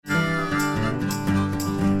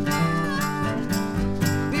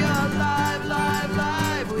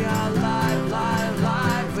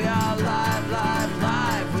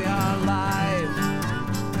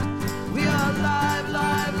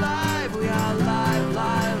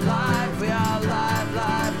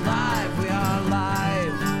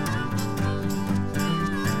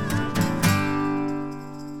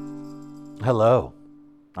Hello,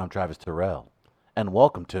 I'm Travis Terrell, and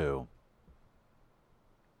welcome to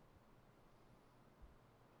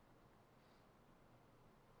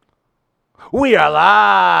We Are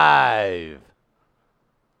Live!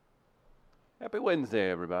 Happy Wednesday,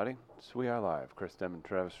 everybody. It's We Are Live. Chris Dem and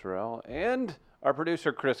Travis Farrell, and our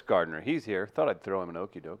producer, Chris Gardner. He's here. Thought I'd throw him an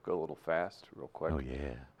okie doke. Go a little fast, real quick. Oh,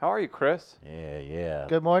 yeah. How are you, Chris? Yeah.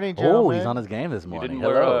 Good morning, Oh, gentlemen. he's on his game this morning. You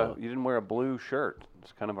Hello. didn't wear a blue shirt.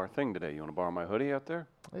 It's kind of our thing today. You want to borrow my hoodie out there?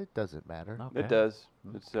 It doesn't matter. Okay. It does.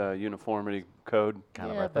 It's uniformity code. Kind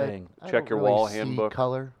Yeah, of our but thing. I Check don't your really wall see handbook.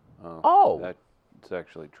 color. Oh. That's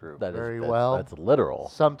actually true. That is, Very that's, well. That's literal.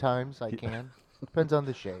 Sometimes I can. Depends on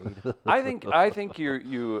the shade. I think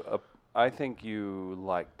you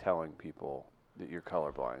like telling people that you're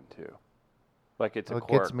colorblind too. Like it's a It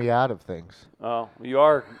quirk. gets me out of things. Oh, you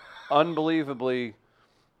are unbelievably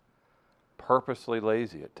purposely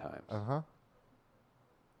lazy at times Uh-huh.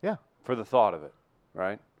 Yeah. for the thought of it,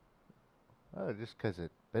 right? Oh, just because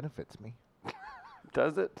it benefits me.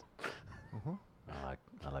 Does it?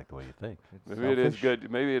 I like the way you think. It's Maybe it is selfish.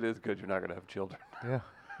 good. Maybe it is good you're not going to have children. Yeah.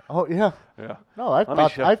 Oh, yeah. Yeah. No, I've Let me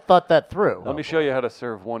show- thought that through. Let me show you how to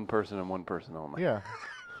serve one person and one person only. Yeah.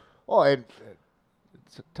 Well, and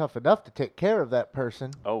it's tough enough to take care of that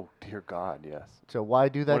person. Oh, dear God, yes. So why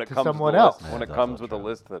do that When it to comes with someone a else? list, when it That's comes also with a true.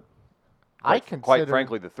 list that, I quite consider,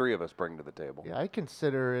 frankly, the three of us bring to the table. Yeah, I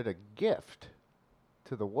consider it a gift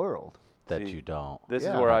to the world. That See, you don't. This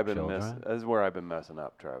Yeah. is where Have I've been children? This is where I've been messing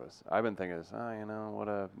up, Travis. I've been thinking, what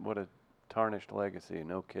a tarnished legacy.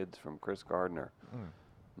 No kids from Chris Gardner.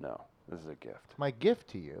 No, this is a gift. My gift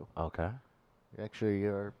to you. Okay. Actually,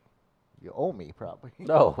 you owe me probably.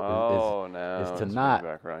 No. Oh, no. is to let's bring it not-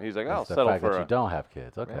 back around. He's like, It's I'll the settle fact for that a you don't have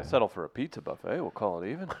kids. Okay. I'll settle for a pizza buffet. We'll call it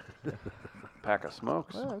even. Pack of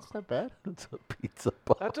smokes. Well, that's not bad. It's a pizza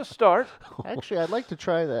box. That's a start. Actually, I'd like to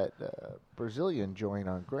try that Brazilian joint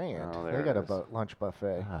on Grand. Oh, They there got it a is. lunch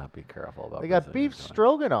buffet. Be careful about They got Brazilian beef joints.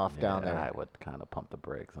 stroganoff down Yeah, there. I would kind of pump the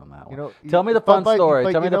brakes on that You one. know, Tell me the but- fun but- story.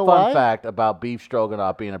 but Tell me you the know fun why? fact about beef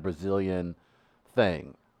stroganoff being a Brazilian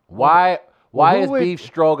thing. Why who is would- beef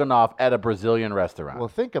stroganoff at a Brazilian restaurant? Well,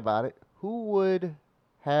 think about it. Who would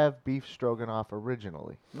have beef stroganoff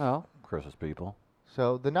originally? no, Chris's people.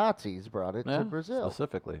 So the Nazis brought it Yeah, to Brazil.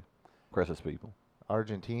 specifically. Chris's people.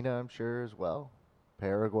 Argentina, I'm sure, as well.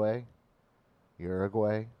 Paraguay,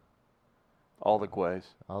 Uruguay, All the guays.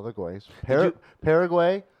 all the guays. you-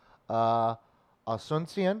 Paraguay,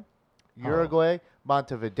 Asuncion, Uruguay,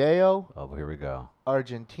 Montevideo, Oh, here we go.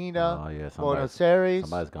 Argentina, Oh, yeah, Buenos Aires,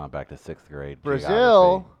 Somebody's gone back to 6th grade.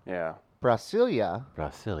 Brazil, Yeah. Brasilia.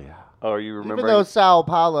 Brasilia. Oh, are you Even remembering? though Sao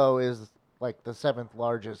Paulo is like the 7th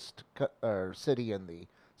largest city in the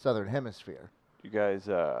southern hemisphere. did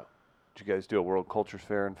you guys do a World Cultures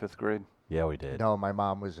Fair in 5th grade? Yeah, we did. No, my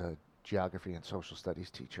mom was a geography and social studies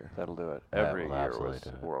teacher. That'll do it. That Every will year absolutely was do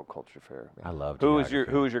it. World Culture Fair. I love Who was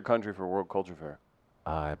geography. your country for World Culture Fair?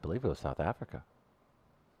 I believe it was South Africa.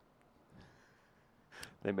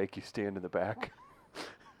 They make you stand in the back.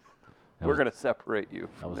 That We're was- gonna separate you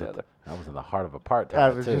That from was, the other. that was in the heart of apartheid, I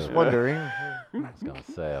was too. just wondering. I was going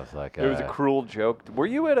to say, I was like... It was a cruel joke. Were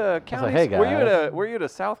you at a county? "Hey, were you at guys." were you at a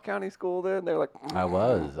South County school then? They're like, I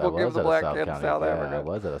was. I We'll give was the at a black South kid in County. South yeah, Africa. I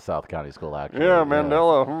was at a South County school actually. yeah,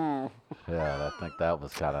 Mandela. Yeah, I think that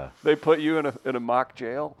was kind of. They put you in a mock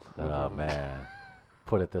jail. Oh man,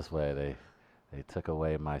 put it this way, they took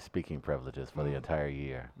away my speaking privileges for the entire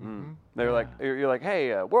year. They were like, you're like,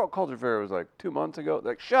 hey, World Culture Fair was like 2 months ago.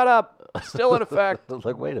 They're like, shut up, still in effect. I was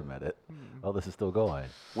like, wait a minute. Oh, this is still going.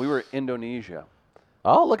 We were in Indonesia,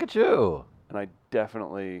 Oh, look at you. and I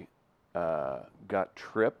definitely got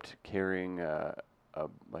tripped carrying a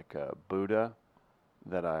Buddha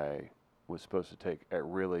that I was supposed to take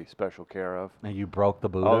really special care of. And you broke the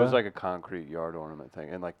Buddha. Oh, it was like a concrete yard ornament thing,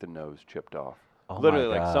 and like the nose chipped off. Oh, my Literally,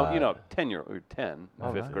 like some, God. 10 or 10,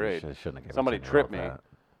 Oh, fifth nice. grade. Shouldn't have given Somebody 10-year-old tripped me, that.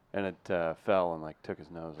 and it fell and like took his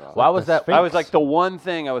nose off. Why was that? The I was Sphinx. like the one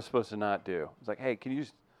thing I was supposed to not do. It's like, hey, can you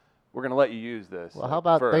just? We're gonna let you use this. Well, like, how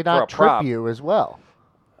about for, they for a not trip prop. you as well?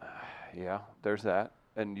 Yeah, there's that,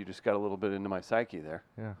 and you just got a little bit into my psyche there.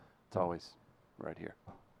 Yeah. It's always right here.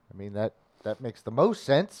 I mean, that makes the most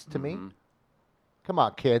sense to me. Mhm. Come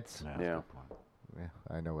on, kids. that's a Yeah. good point.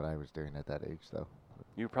 Yeah, I know what I was doing at that age, though.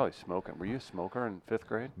 You were probably smoking. Were you a smoker in 5th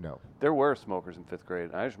grade? No. There were smokers in 5th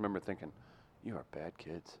grade. I just remember thinking, you are bad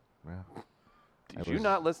kids. Yeah. Did I you was-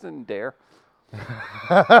 not listen and dare?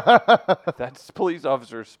 That police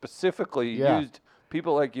officer specifically Yeah. used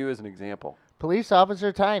people like you as an example. Police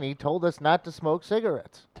Officer Tiny told us not to smoke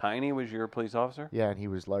cigarettes. Tiny was your police officer? Yeah, and he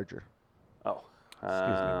was larger. Oh.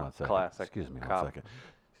 Excuse me one second. Classic. Excuse me one cop. second.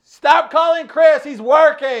 Stop calling Chris. He's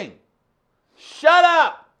working. Shut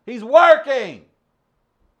up! He's working!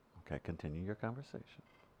 Okay, continue your conversation.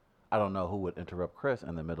 I don't know who would interrupt Chris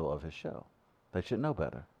in the middle of his show. They should know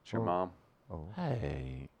better. It's your mom. Oh.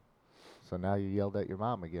 Hey, So now you yelled at your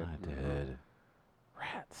mom again. I did.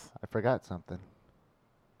 Rats. I forgot something.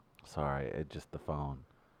 Sorry, it just the phone.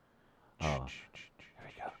 Oh, here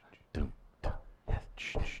we go. Doom, doom, yes.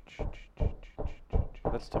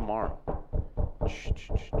 That's tomorrow.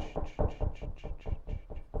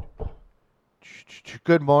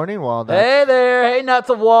 Good morning, Walnut. Hey there, hey nuts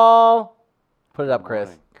of wall. Put it up, Good Chris.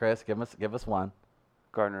 morning. Chris, give us one.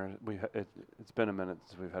 Gardner, it's been a minute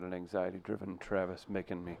since we've had an anxiety-driven Travis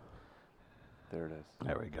making me. There it is.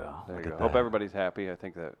 There we go. There Look you at go. Hope that. everybody's happy. I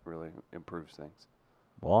think that really improves things.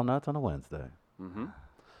 Walnuts on a Wednesday. Mm-hmm.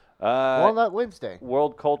 Walnut Wednesday.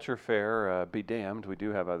 World Culture Fair, be damned. We do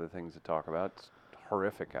have other things to talk about. It's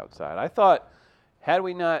horrific outside. I thought, had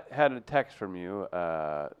we not had a text from you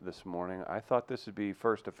this morning, I thought this would be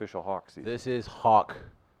first official hawk season. This is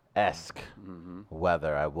hawk-esque Mm-hmm.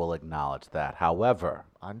 weather. I will acknowledge that. However,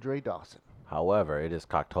 Andre Dawson. it is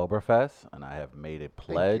Cocktoberfest, and I have made a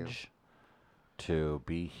pledge to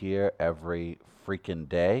be here every freaking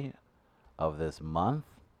day of this month,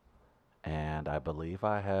 and I believe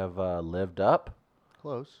I have lived up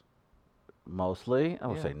Close. mostly. I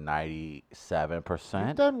would Yeah. say 97%.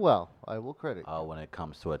 You've done well. I will credit you. When it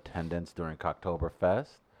comes to attendance during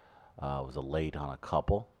Cocktoberfest. I was late on a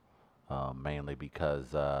couple, mainly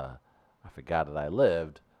because I forgot that I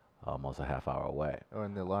lived almost a half hour away.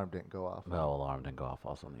 And the alarm didn't go off. No alarm didn't go off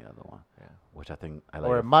also on the other one, Yeah. which I think I Or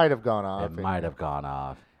later it might have gone off. it might have gone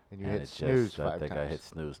off. And you hit it's snooze just, I 5 think I times. hit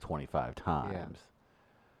snooze 25 times.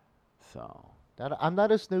 So I'm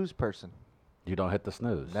not a snooze person. you don't hit the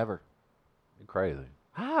snooze. Never. You're crazy.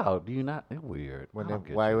 How do you not? It's weird. When I don't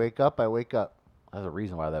get I you. wake up, I wake up. There's a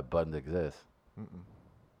reason why that button exists.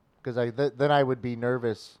 Because then I would be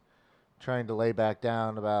nervous trying to lay back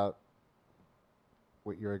down about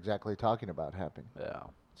what you're exactly talking about happening. Yeah.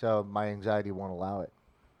 So my anxiety won't allow it.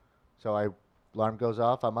 So alarm goes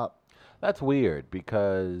off, I'm up. That's weird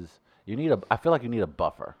because you need I feel like you need a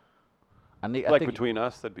buffer. I Like think between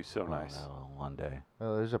us, that'd be so Oh, nice. no, one day.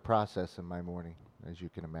 Well, there's a process in my morning, as you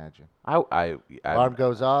can imagine. I Alarm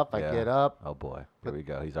goes off, I yeah. get up, Oh boy, here we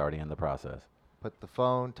go. He's already in the process. put the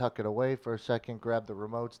phone, tuck it away for a second, grab the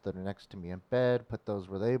remotes that are next to me in bed, put those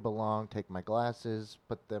where they belong, take my glasses,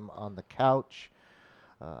 put them on the couch,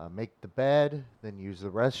 make the bed, then use the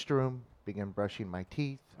restroom, begin brushing my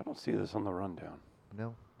teeth. I don't see this on the rundown.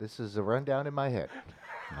 No, this is a rundown in my head.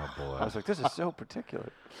 Oh boy, I was like, this is so particular.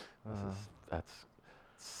 that's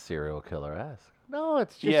serial killer-esque. No,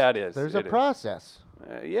 it's just Yeah, it is. There's It a is. process.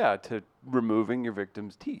 Yeah, to removing your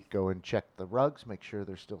victim's teeth. Go and check the rugs, make sure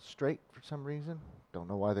they're still straight for some reason. Don't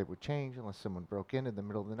know why they would change unless someone broke in the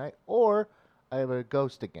middle of the night. Or I have a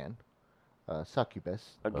ghost again,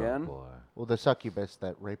 succubus. Again? Oh boy. Well, the succubus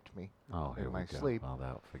that raped me. Oh, here In we my go. sleep. Oh,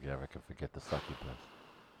 I can forget the succubus.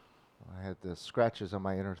 I had the scratches on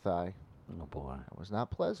my inner thigh. Oh boy. It was not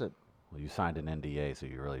pleasant. Well, you signed an NDA, so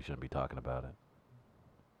you really shouldn't be talking about it.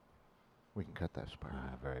 We can cut that part.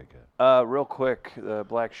 Very good. Real quick, the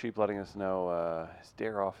Black Sheep letting us know his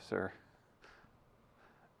dare officer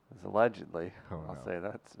is allegedly, Oh, I'll no. say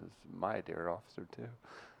that's my dare officer too.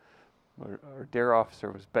 Our dare officer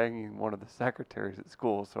was banging one of the secretaries at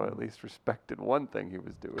school, so I at least respected one thing he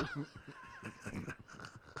was doing.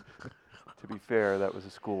 To be fair, that was a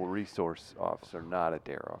school resource officer, not a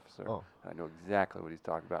dare officer. Oh. I know exactly what he's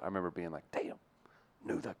talking about. I remember being like, damn,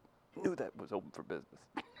 knew that was open for business.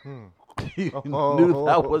 You Oh. knew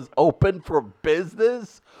that was open for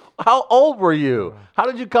business? How old were you? How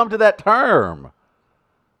did you come to that term?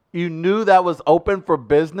 You knew that was open for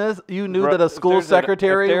business? You knew Bro, that a if school there's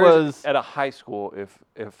secretary if there's was... at a high school. If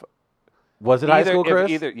Was it high either- school, if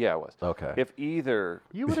Chris? either, yeah, it was. Okay. If either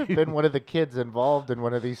You would have been one of the kids involved in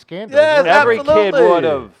one of these scandals. Yes, wouldn't you? every kid absolutely. would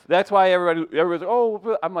have. That's why everybody's.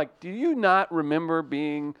 Oh, I'm like, do you not remember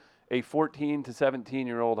being a 14 to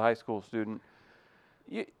 17-year-old high school student?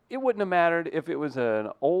 It wouldn't have mattered if it was an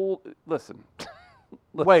old. Listen.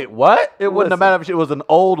 Wait, what? It wouldn't have Listen. mattered if it was an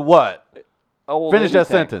old what? Old Finish that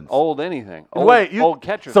anything. sentence. Old anything. Old, Wait, you... old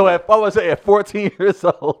catcher. So if I was at 14 years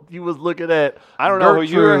old, you was looking at I don't know who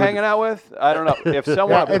you were Gertrude. hanging out with. I don't know. If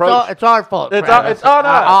someone Yeah, approached. it's our fault. It's Travis. on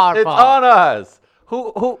us. Our It's fault. on us.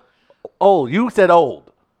 Who? Old. You said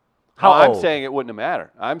old. How I'm old? saying it wouldn't have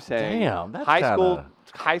mattered. I'm saying Damn, that's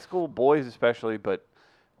high school boys especially, but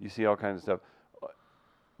you see all kinds of stuff.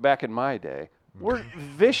 Back in my day, were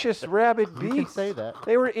vicious rabid You beasts. can say that.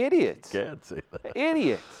 They were idiots. Can't say that.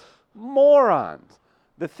 Idiots. Morons.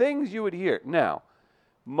 The things you would hear. Now,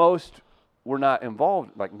 most were not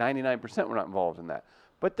involved. Like 99% were not involved in that.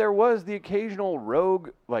 But there was the occasional rogue,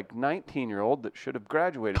 like 19-year-old that should have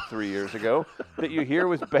graduated 3 years ago that you hear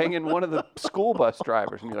was banging one of the school bus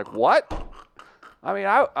drivers, and you're like, what? I mean,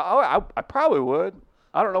 I probably would.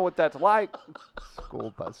 I don't know what that's like.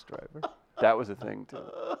 School bus driver. That was a thing too.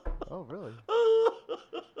 Oh, really?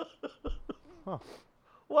 Huh.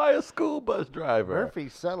 Why a school bus driver?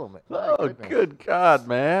 Murphy's settlement. My Oh, goodness. good God,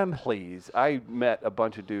 man. Please, I met a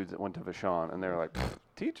bunch of dudes that went to Vashon, and they were like,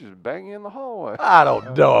 teachers banging in the hallway. I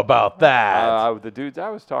don't know about that. The dudes I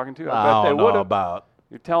was talking to, I I bet they don't would know have. about.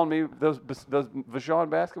 You're telling me those Vashon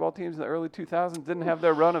basketball teams in the early 2000s didn't have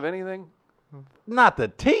their run of anything? Not the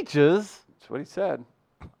teachers. That's what he said.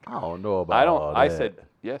 I don't know about all I that. said,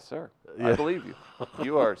 yes, sir. I Yeah. believe you.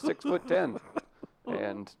 You are 6'10"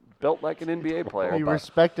 and built like an NBA player. He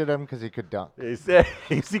respected him because he could dunk. He said,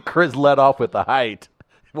 you see Chris let off with the height.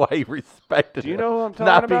 Why he respected Do you him. know who I'm talking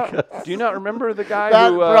Not about? because Do you not remember the guy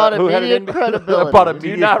That who brought who had an immediate NBA credibility. Brought Do you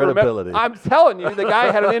immediate not credibility. remember? I'm telling you, the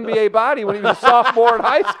guy had an NBA body when he was a sophomore in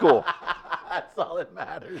high school. That's all that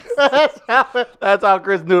matters. That's how it- That's how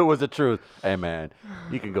Chris knew it was the truth. Hey, man,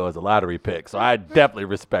 you can go as a lottery pick, so I definitely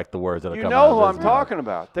respect the words that are You coming out know of who his I'm mouth. talking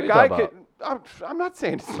about. The What are guy you talking could. I'm not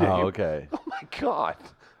saying his name. Oh, okay. Oh my God.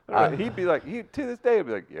 He'd be like, to this day, he'd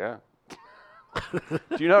be like, yeah. Do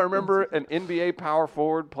you not remember an NBA power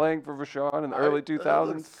forward playing for Vashon in the early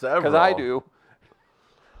 2000s? Because I several. do.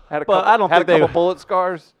 Had a But couple, I don't had think a couple they- bullet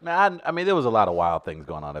scars. Man, I mean, there was a lot of wild things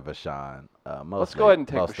going on at Vashon. Let's go ahead and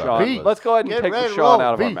take most of Vashon. it was- Let's go ahead and Get take ready to Vashon roll,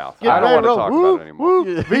 out of our V. mouth. Get I don't ready want to roll. talk Woo, about it anymore.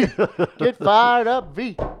 Woo, V. Get fired up,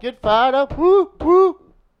 V. Get fired up. Woo, woo.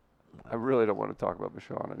 I really don't want to talk about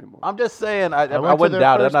Vashon anymore. I'm just saying, I went to wouldn't their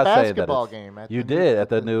doubt it. I'm first not saying that basketball it's, game at you the new- did at at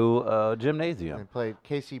the the- new gymnasium. And played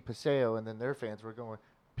Casey Paseo, and then their fans were going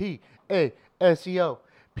P-A-S-E-O,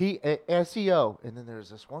 P-A-S-E-O. And then there's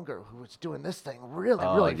this one girl who was doing this thing really,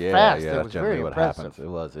 really yeah, fast. yeah, It that's was generally very what impressive.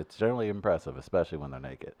 happens. It's generally impressive, especially when they're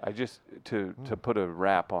naked. I just to put a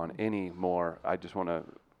wrap on any more. I just want to.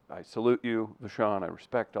 I salute you, Vashon. I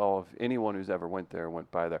respect all of anyone who's ever went there,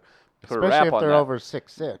 went by there. Put a Especially wrap if on they're that. over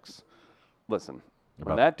 6'6". Listen, when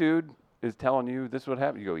About- that dude is telling you this would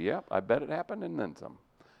happen, you go, "Yep, I bet it happened," and then some.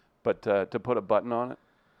 But to put a button on it,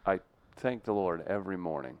 I thank the Lord every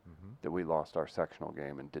morning that we lost our sectional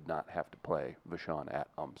game and did not have to play Vashon at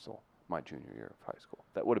UMSL my junior year of high school.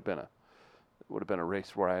 That would have been a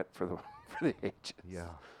race riot for the for the ages. Yeah.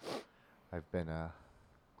 I've been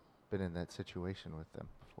in that situation with them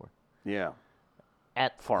before. Yeah.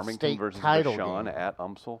 At the Farmington state versus title Vashon game. at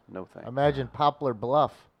UMSL. No thanks. Imagine Poplar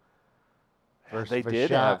Bluff. versus They did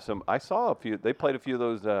Vashon. have some. I saw a few. They played a few of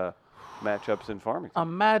those matchups in Farmington.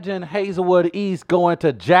 Imagine Hazelwood East going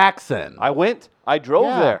to Jackson. I went. I drove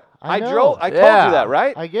Yeah, there. I know. drove. I told Yeah. you that,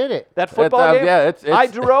 right? I get it. That football game. yeah, it's- I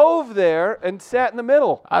drove there and sat in the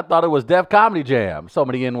middle. I thought it was Def Comedy Jam. So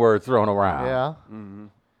many N-words thrown around. Yeah.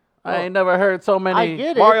 I ain't never heard so many. I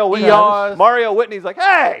get it. Mario Whitney. ERs. Mario Whitney's like,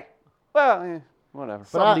 hey, well, whatever. But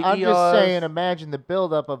Some of the I'm just ERs. saying, imagine the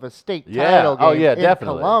buildup of a state Yeah. title game Oh, yeah, in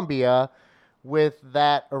definitely. Columbia with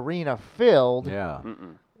that arena filled Yeah.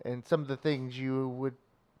 and some of the things you would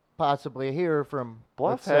possibly hear from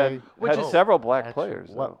Bluff let's say, had several black actually, players.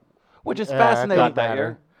 what- Though. Which is Yeah, fascinating. Don't Not that matter.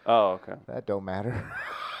 year. Oh, okay. that don't matter.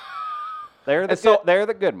 They're the And so- they're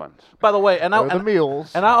the good ones. By the way, and They're the I,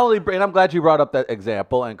 mules. and and I'm glad you brought up that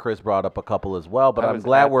example, and Chris brought up a couple as well. But I I'm was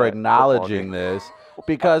glad at we're that football acknowledging game. this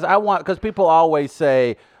because because people always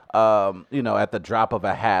say, at the drop of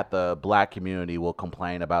a hat, the black community will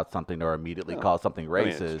complain about something or immediately call something I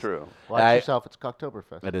mean, racist. it's true. Watch I- yourself. It's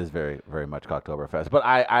Cocktoberfest. It is very, very much Cocktoberfest. But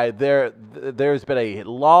there's been a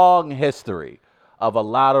long history of a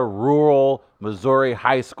lot of rural Missouri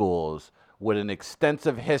high schools with an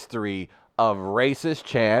extensive history of racist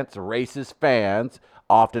chants, racist fans,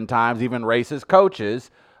 oftentimes even racist coaches.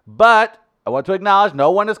 But I want to acknowledge no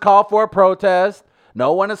one has called for a protest.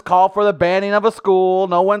 No one has called for the banning of a school.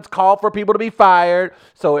 No one's called for people to be fired.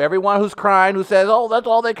 So everyone who's crying, who says, "Oh, that's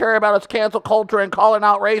all they care about is cancel culture and calling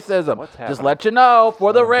out racism," What's just happening? let you know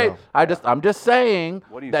for the Let 'em race. go. I'm just saying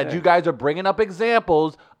What are you that saying? you guys are bringing up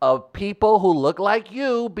examples of people who look like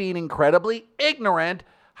you being incredibly ignorant.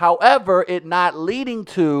 However, it not leading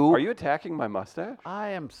to. Are you attacking my mustache? I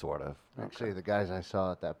am sort of. Actually, the guys I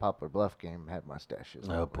saw at that Poplar Bluff game had mustaches.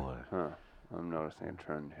 Oh boy. Huh. I'm noticing a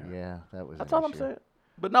trend here. Yeah, that was. That's an all I'm issue. saying.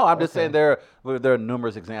 But no, I'm just Okay. saying there are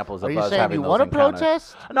numerous examples Are of you us saying having you those want to encounters.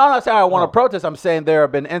 protest? No, I'm not saying I want Oh. to protest. I'm saying there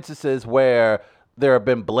have been instances where there have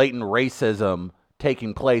been blatant racism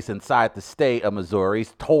taking place inside the state of Missouri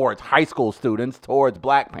towards high school students, towards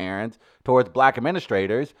black parents, towards black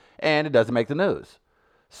administrators, and it doesn't make the news.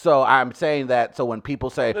 So I'm saying that. So when people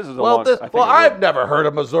say, This is a "Well, long- this, I think well, it I've would. never heard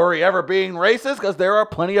of Missouri ever being racist," because there are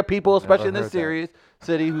plenty of people, especially in Never this heard that. series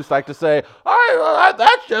city, who's like to say,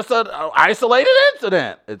 "That's just an isolated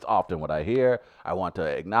incident." It's often what I hear. I want to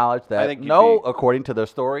acknowledge that. think you'd No, be- according to the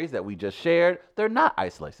stories that we just shared, they're not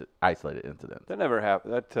isolated incidents. That never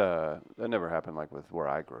happened. That never happened like with where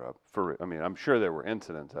I grew up. I mean, I'm sure there were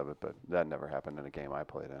incidents of it, but that never happened in a game I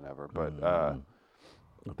played in ever. But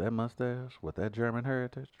With that mustache, with that German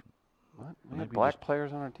heritage. what? We Maybe had you black just-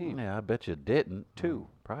 players on our team. Yeah, I bet you didn't. Two.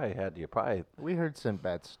 Probably had you. Probably. We heard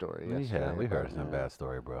Sinbad's story. We yesterday heard about- some bad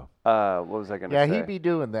story, bro. What was I gonna Yeah, say? he'd be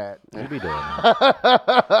doing that. You be doing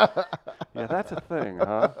that. Yeah, that's a thing,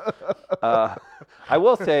 huh? I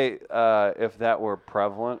will say, if that were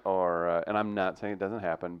prevalent, or and I'm not saying it doesn't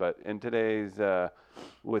happen, but in today's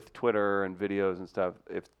with Twitter and videos and stuff,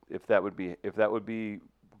 if that would be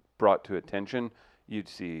brought to attention, you'd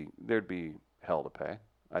see there'd be hell to pay.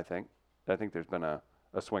 I think there's been a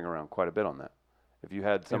swing around quite a bit on that. If you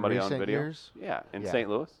had somebody on recent video, years? yeah, in Yeah. St.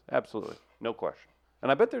 Louis, absolutely, no question.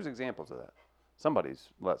 And I bet there's examples of that. Somebody's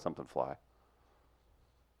let something fly.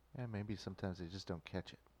 Yeah, maybe sometimes they just don't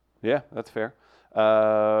catch it. Yeah, that's fair.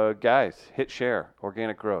 Guys, hit share,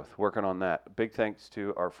 organic growth, working on that. Big thanks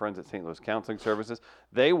to our friends at St. Louis Counseling Services.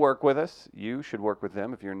 They work with us. You should work with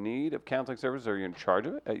them if you're in need of counseling services or you're in charge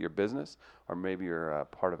of it at your business, or maybe you're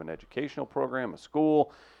part of an educational program, a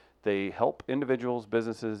school. They help individuals,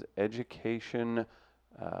 businesses, education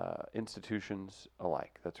institutions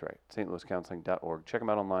alike. That's right. stlouiscounseling.org. Check them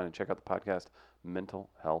out online and check out the podcast, Mental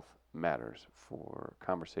Health Matters, for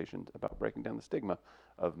conversations about breaking down the stigma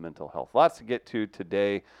of mental health. Lots to get to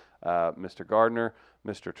today. Mr. Gardner,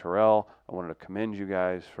 Mr. Terrell, I wanted to commend you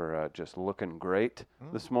guys for just looking great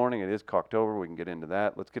this morning. It is Cocktober. We can get into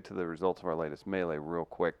that. Let's get to the results of our latest melee real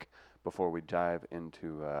quick before we dive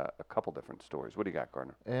into a couple different stories. What do you got,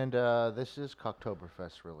 Gardner? And this is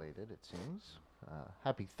Cocktoberfest related, it seems.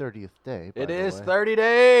 Happy 30th day. by It the is way. 30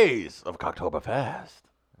 days of Cocktoberfest. Just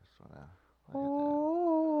wanna look at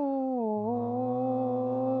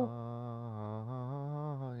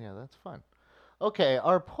that. Yeah, that's fun. Okay,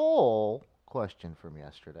 our poll question from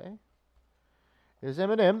yesterday is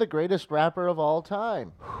Eminem the greatest rapper of all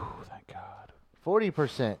time? Whew, thank God.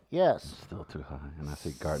 40% yes. Still too high. And I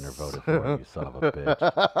see Gardner voted for it, you son of a bitch.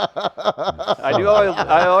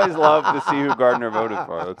 I always love to see who Gardner voted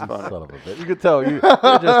for. That's funny. Son of a bitch. You can tell you're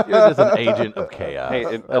just an agent of chaos. Hey,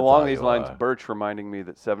 That's along all these you lines, are. Birch reminding me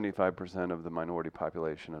that 75% of the minority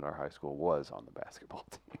population at our high school was on the basketball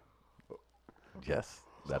team. Yes,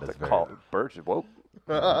 that is The very. call, Birch, whoa,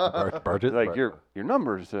 Burgess, like your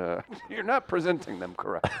numbers, you're not presenting them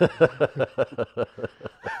correct.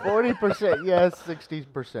 40% yes,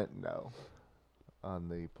 60% no on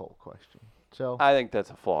the poll question. So I think that's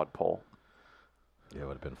a flawed poll. Yeah, it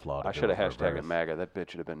would have been flawed. I if it should have was hashtagged it reversed. MAGA. That bitch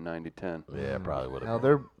should have been 90-10. Yeah, it probably would now have.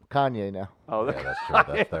 they're Kanye now. Oh, Yeah, that's true.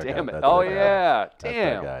 That's their damn guy. it. That's Oh, their guy. yeah. That's their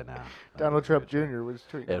Damn. guy now. Donald That's Trump true. Jr. was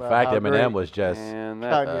tweeting In about fact, how Eminem great- was just. And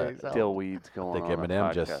that Kanye's out. dillweed's I going think on.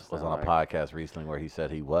 Eminem a just podcast was now, on a like, podcast recently where he said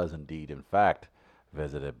he was indeed, in fact,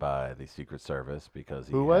 visited by the Secret Service because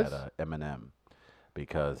he Who had was? Eminem,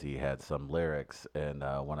 because he had some lyrics in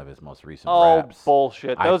one of his most recent Oh, raps.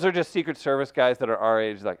 bullshit. I- Those are just Secret Service guys that are our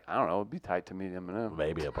age. Like, I don't know. It'd be tight to meet Eminem.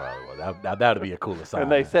 Maybe it probably was. That would be a cool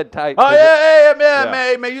assignment. And they said tight. "Oh 'cause it- yeah, hey, man,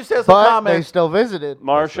 Yeah. man, you said some But they comments." still visited.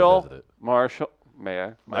 Marshall, visited. may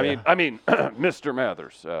I? Yeah. I mean, Mr.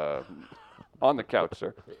 Mathers, on the couch,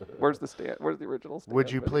 sir. Where's the stand? Where's the original stand? Would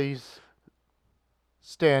you buddy? please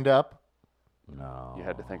stand up? No. You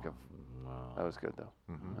had to think of. No. That was good though.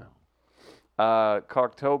 Mhm. Yeah.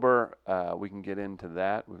 Cocktober, we can get into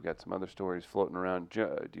that. We've got some other stories floating around. Do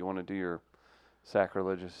you want to do your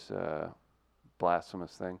sacrilegious,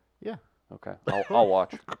 blasphemous thing? Yeah. Okay, I'll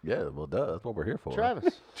watch. Yeah, well, duh. That's what we're here for.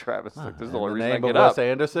 Travis. Travis, like, this is the In only the reason I name of get up. Wes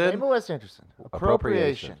Anderson. Name of Wes Anderson.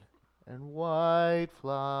 Appropriation. And white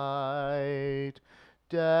flight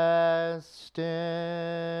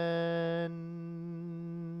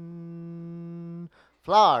destined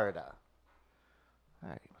Florida. All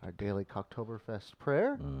right, our daily Cocktoberfest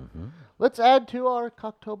prayer. Mm-hmm. Let's add to our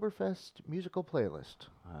Cocktoberfest musical playlist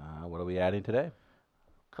What are we adding today?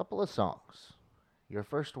 a couple of songs. Your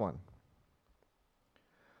first one.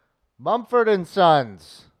 Mumford and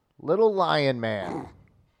Sons, Little Lion Man.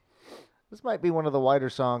 This might be one of the whiter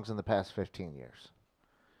songs in the past 15 years.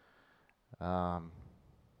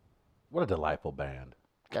 What a delightful band.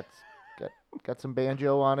 Got some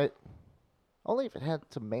banjo on it. Only if it had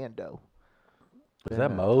some mando. Is that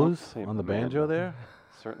Don't Mose say on the man. banjo there?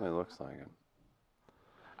 Certainly looks like it.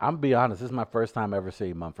 I'm gonna be honest. This is my first time ever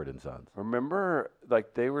seeing Mumford and Sons. Remember,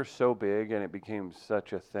 like they were so big, and it became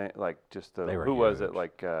such a thing. Like just They were who was it? huge.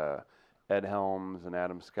 Like Ed Helms and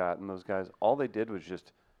Adam Scott and those guys. All they did was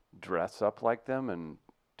just dress up like them and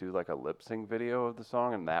do like a lip sync video of the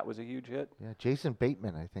song, and that was a huge hit. Yeah, Jason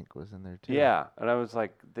Bateman, I think, was in there too. Yeah, and I was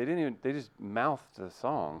like, they just mouthed the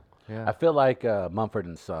song. Yeah. I feel like Mumford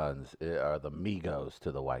and Sons are the Migos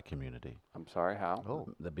to the white community. I'm sorry, how? Oh.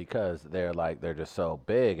 Because they're just so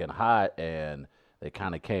big and hot, and they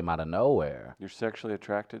kind of came out of nowhere. You're sexually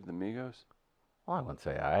attracted to the Migos? Well, I wouldn't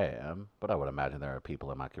say I am, but I would imagine there are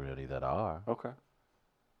people in my community that are. Okay.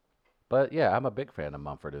 But yeah, I'm a big fan of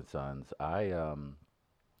Mumford and Sons.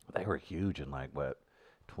 They were huge in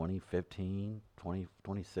 2015,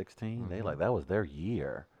 2016. They that was their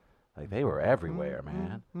year. Like they were everywhere,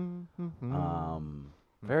 man.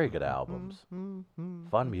 Very good albums.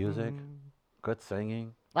 Fun music, good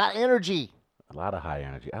singing, A lot of energy. a lot of high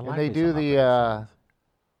energy. I And like they me do some the Mumford and Sons.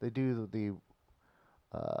 they do the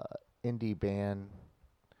indie band.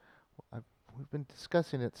 We've been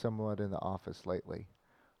discussing it somewhat in the office lately,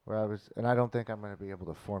 where and I don't think I'm going to be able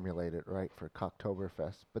to formulate it right for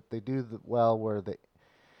Cocktoberfest, but they do where the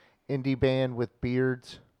indie band with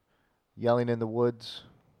beards yelling in the woods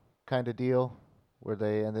kind of deal, where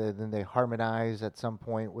then they harmonize at some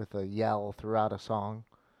point with a yell throughout a song,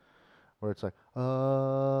 where it's like,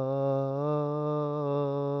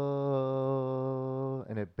 oh,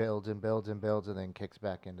 and it builds and builds and builds and then kicks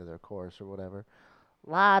back into their chorus or whatever. A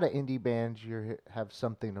lot of indie bands have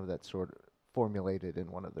something of that sort formulated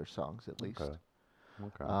in one of their songs at least. Okay.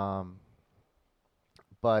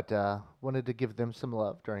 But wanted to give them some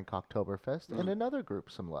love during Cocktoberfest and another group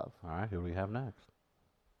some love. All right, who do we have next?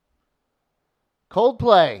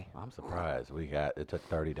 Coldplay. I'm surprised. It took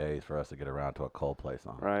 30 days for us to get around to a Coldplay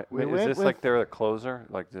song. Right. We Is went this with- like they're the closer?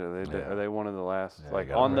 Like Yeah. are they one of the last? Yeah, like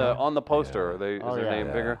they gotta be. on the poster, Yeah. are they? Is Oh, their yeah. name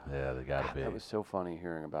bigger? Yeah, they gotta God, be. that was so funny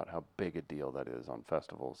hearing about how big a deal that is on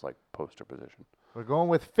festivals, like poster position. We're going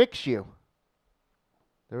with Fix You.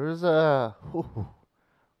 There was a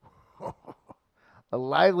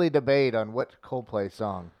lively debate on what Coldplay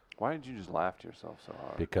song. Why did you just laugh to yourself so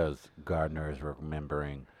hard? Because Gardner is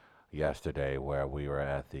remembering yesterday where we were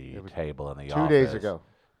at the It was table in the 2 office. days ago.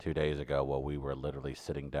 2 days ago, where we were literally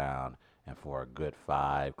sitting down, and for a good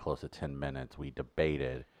 5, close to 10 minutes, we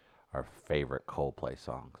debated our favorite Coldplay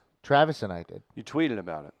songs. Travis and I did. You tweeted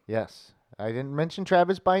about it. Yes. I didn't mention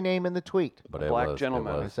Travis by name in the tweet. But A it black was,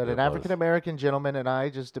 gentleman. It I was, said it an was- African American gentleman and I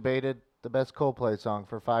just debated the best Coldplay song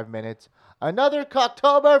for 5 minutes. Another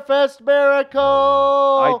Cocktoberfest miracle!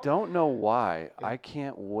 I don't know why. I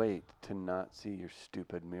can't wait to not see your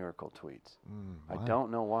stupid miracle tweets. I why? don't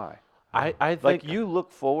know why. I think Like you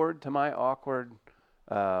look forward to my awkward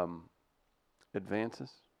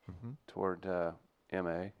advances toward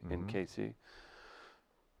MA in KC.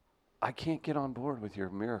 I can't get on board with your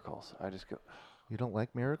miracles. I just go. You don't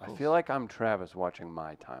like miracles? I feel like I'm Travis watching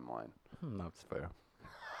my timeline. that's fair.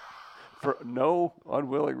 For no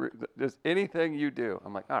unwilling, just anything you do,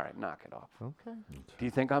 I'm like, all right, knock it off. Okay. Do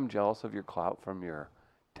you think I'm jealous of your clout from your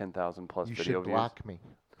 10,000 plus You video should views? block me.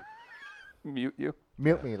 Mute you.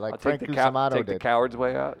 Mute me like I'll Frank take the Cusimano take did. the coward's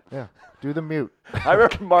way out. Yeah. Do the mute. I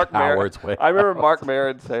remember Mark Maron. Coward's way I remember Mark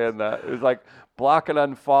Maron saying that. It was like block and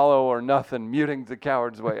unfollow or nothing. Muting's the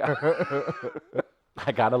coward's way out.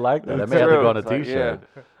 I gotta like that. I It's may have to true. go on a It's like, T-shirt.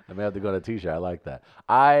 I may have to go on a T-shirt. I like that.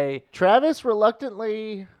 I Travis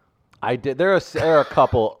reluctantly. did. There are a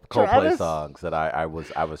couple Coldplay Travis- songs that I was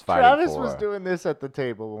fighting Travis for. was doing this at the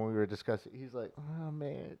table when we were discussing. He's like, oh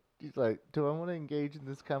man. He's like, do I want to engage in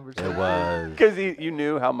this conversation? It was. Because you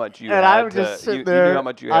knew how much you And had I'm to, just sitting you there. knew how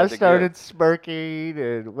much you had I to give. started smirking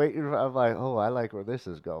and waiting. I'm like, oh, I like where this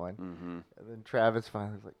is going. Mm-hmm. And then Travis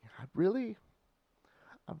finally was like, I really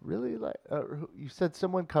like. You said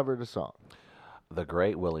someone covered a song, The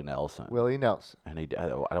great Willie Nelson. Willie Nelson. And I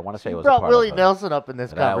don't want to say You it was brought a part Willie of Nelson up in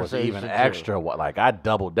this And that was conversation. even too. extra. Like I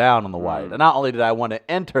doubled down on the white. And not only did I want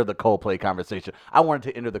to enter the Coldplay conversation, I wanted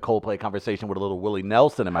to enter the Coldplay conversation with a little Willie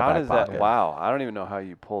Nelson in my How back does pocket. that? Wow, I don't even know how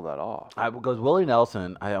you pull that off. Because Willie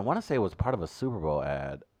Nelson, I want to say it was part of a Super Bowl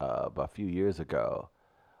ad a few years ago.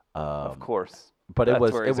 Of course, But That's it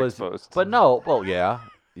was where it he's was exposed. but no, well yeah.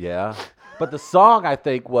 But the song I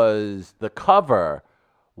think was the cover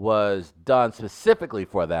was done specifically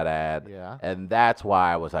for that ad. Yeah. And that's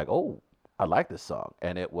why I was like, "Oh, I like this song."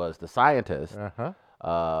 And it was The Scientist.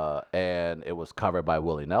 Uh-huh. And it was covered by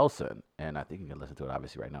Willie Nelson, and I think you can listen to it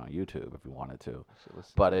obviously right now on YouTube if you wanted to. So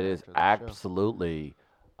listen But to it it is after the show. absolutely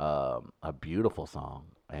a beautiful song.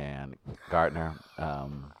 And Gardner,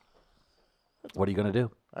 what are you gonna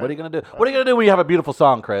do? What are you gonna do? What are you gonna do when you have a beautiful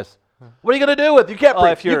song, Chris? What are you gonna do with? You can't. Well,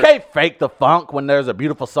 if You you're- can't fake the funk when there's a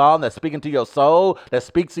beautiful song that's speaking to your soul, that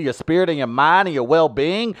speaks to your spirit and your mind and your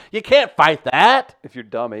well-being. You can't fight that. If you're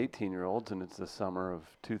dumb 18-year-olds and it's the summer of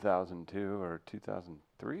 2002 or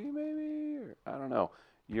 2003 maybe, or, I don't know,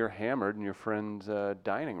 you're hammered in your friend's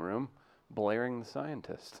dining room blaring The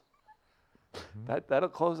Scientist. That'll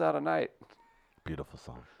close out a night. Beautiful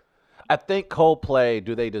song. I think Coldplay,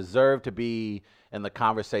 do they deserve to be in the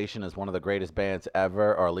conversation as one of the greatest bands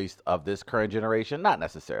ever, or at least of this current generation? Not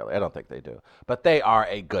necessarily. I don't think they do. But they are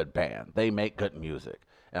a good band. They make good music.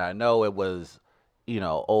 And I know it was,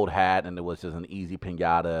 old hat, and it was just an easy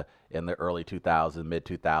pinata in the early 2000s,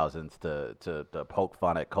 mid-2000s to poke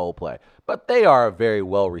fun at Coldplay. But they are a very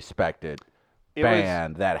well-respected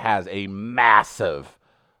band that has a massive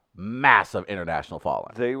international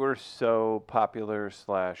following. They were so popular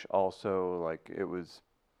 / also like it was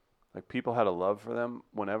like people had a love for them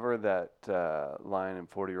whenever that line in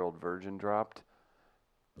 40-Year-Old Virgin dropped.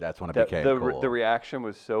 That's when it That, became the, cool. the reaction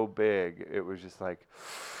was so big. It was just like,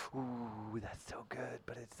 ooh, that's so good.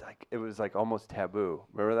 But it was like almost taboo.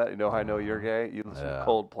 Remember that? You know how I know you're gay? You listen to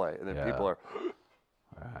Coldplay. And then Yeah. people are,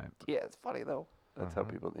 Right. yeah, it's funny though. That's how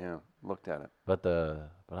people, looked at it. But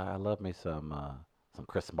I love me some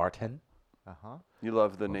Chris Martin. You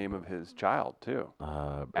love the name of his child too.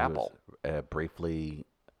 Apple. Briefly,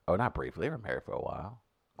 not briefly. They were married for a while.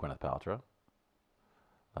 Gwyneth Paltrow.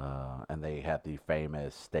 And they had the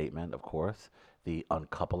famous statement, of course, the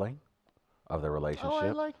uncoupling of the relationship. Oh,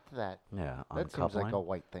 I liked that. Yeah, That uncoupling. seems like a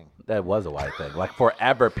white thing. That was a white thing. Like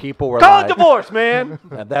forever, people were Call it like, divorce, man.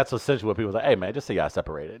 and that's essentially what people say. Hey, man, just say y'all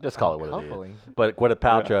separated. Just call it what it Uncoupling. is. But Gwyneth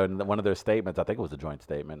Paltrow, in one of their statements, I think it was a joint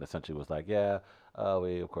statement, essentially was like, yeah,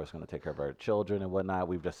 we, of course, going to take care of our children and whatnot.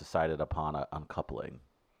 We've just decided upon an uncoupling.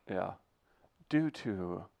 Yeah. Due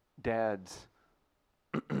to dad's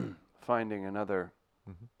finding another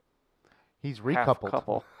He's half recoupled.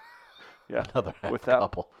 couple. Yeah. Another half Without-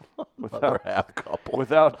 couple. without- Another half couple.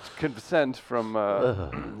 Without consent from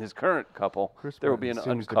his current couple, Chris there will be an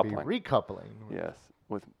Martin seems uncoupling. to be recoupling. Yes.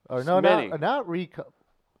 With Or no, many. not recouple.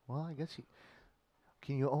 Well, I guess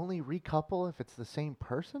can you only recouple if it's the same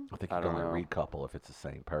person? I think I you can don't only know. recouple if it's the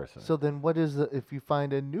same person. So then, what is if you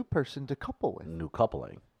find a new person to couple with? New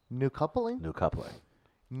coupling. New coupling? New coupling.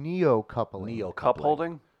 Neo coupling. Neo Cup coupling.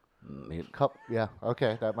 holding? Yeah.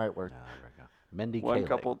 Okay, that might work. Yeah, there we go. Mindy One Kaling.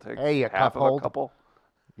 couple takes Hey, a half cup of hold. a couple?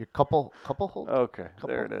 Your couple hold. Okay,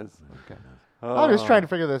 there it is. Okay. Oh. I'm just trying to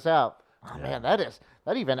figure this out. Oh man,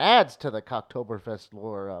 that even adds to the Cocktoberfest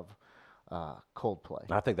lore of Coldplay.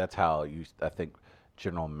 I think that's how I think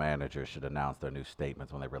general managers should announce their new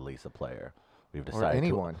statements when they release a player. We've decided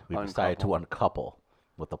anyone. We've decided to uncouple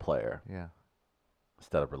with the player Yeah.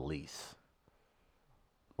 instead of release.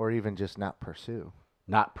 Or even just not pursue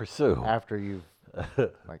Not pursue. after you've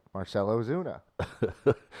like Marcelo Zuna.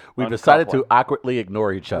 We've decided to Uncoupling. awkwardly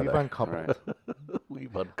ignore each We've other. uncoupled.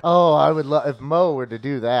 We've uncoupled. Oh, I would love if Mo were to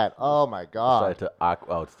do that. Oh my god.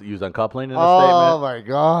 Decided to use uncoupling in a Oh statement. my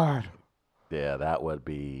god. Yeah, that would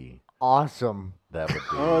be. Awesome. That would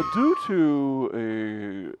be. Due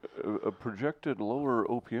to a projected lower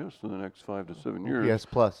OPS in the next 5 to 7 years, PS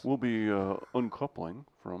Plus. we'll be uncoupling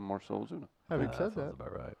from Marcelo Zuna. Having that said sounds that,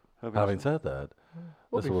 about right. Having Having said that,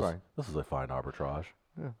 we'll this be was fine. this is a fine arbitrage.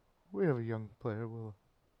 Yeah. We have a young player. We'll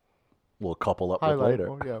We'll couple up with highlight. later.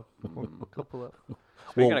 Oh, yeah. We'll couple up.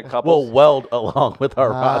 Speaking we'll, of couples, we'll weld along with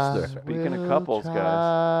our roster. Speaking of will couples, guys.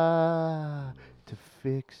 try to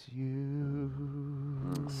fix you.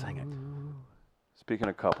 Sing it. speaking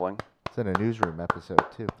of coupling, It's in a newsroom episode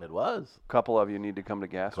too. It was. a couple of you need to come to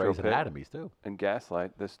Gastro Grey's Pit Anatomies too. and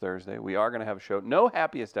Gaslight this Thursday. We are going to have a show. No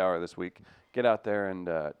happiest hour this week. Get out there and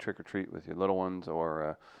trick or treat with your little ones,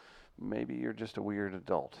 or maybe you're just a weird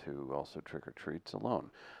adult who also trick or treats alone.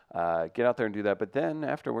 Get out there and do that. But then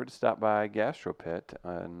afterwards, stop by Gastro Pit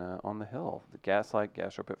on the hill. The Gaslight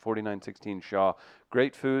Gastro Pit, 4916 Shaw.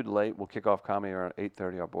 Great food. Late. We'll kick off comedy around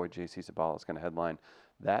 8:30. Our boy JC Sabala is going to headline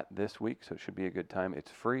that this week, so it should be a good time.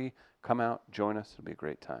 It's free. Come out, join us. It'll be a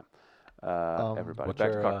great time. Everybody, what's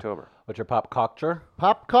back your, to October. What's your pop culture?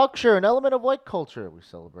 Pop culture, an element of white culture we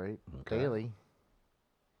celebrate Okay. daily.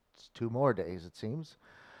 It's 2 more days, it seems.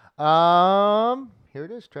 Here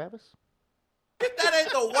it is, Travis. That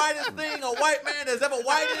ain't the whitest thing a white man has ever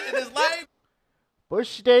whited in his life. Busch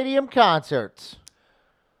Stadium concerts.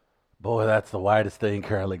 Boy, that's the widest thing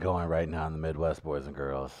currently going right now in the Midwest, boys and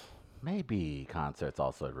girls. Maybe concerts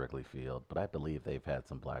also at Wrigley Field, but I believe they've had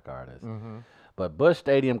some black artists. But Busch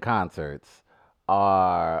Stadium concerts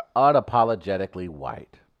are unapologetically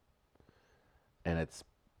white. And it's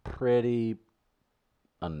pretty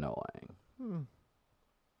annoying.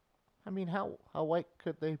 I mean, how white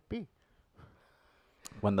could they be?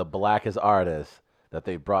 When the blackest artist that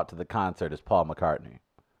they brought to the concert is Paul McCartney.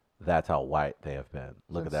 That's how white they have been.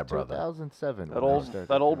 Look at Since that brother. 2007. That when I old started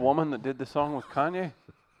that old doing- woman that did the song with Kanye.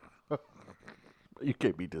 You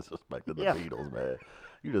can't be disrespecting the Yeah. Beatles, man.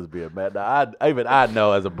 You just being mad. Now, I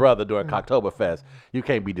know as a brother during Cocktoberfest, you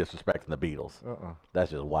can't be disrespecting the Beatles.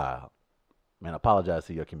 That's just wild. Man, apologize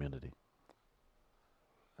to your community.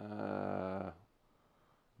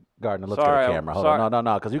 Gardner, look Sorry, to the I'm camera. Hold sorry. on.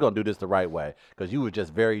 No, because you're going to do this the right way. Because you were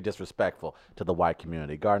just very disrespectful to the white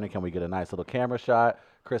community. Gardner, can we get a nice little camera shot?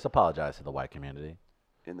 Chris, apologize to the white community.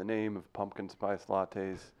 In the name of pumpkin spice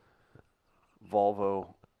lattes,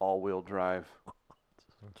 Volvo all-wheel drive,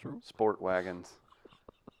 sport wagons,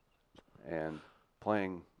 and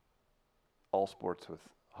playing all sports with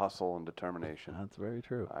hustle and determination, That's very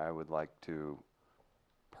true. I would like to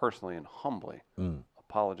personally and humbly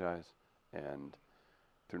apologize, and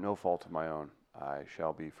through no fault of my own, I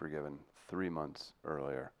shall be forgiven 3 months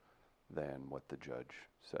earlier than what the judge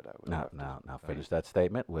said I would have. Now finish that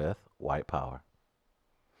statement with white power.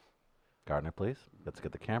 Gardner, please. Let's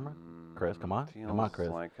get the camera. Chris, come on. Come on, Feels Chris.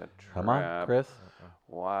 like a Come on, trap. Chris.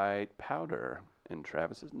 White powder in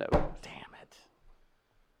Travis's nose. Damn it.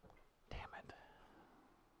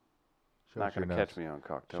 Show Not us your gonna nose. catch me on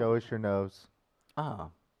cocktail. Show us your nose.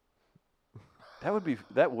 Oh. That would be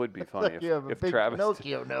funny you have a if big Travis.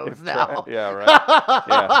 Pinocchio nose if now. yeah, right.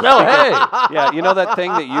 Yeah. No, hey. Yeah, you know that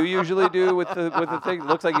thing that you usually do with the thing? It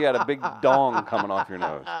looks like you got a big dong coming off your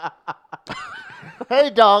nose. Hey,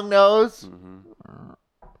 dong nose. Mm-hmm.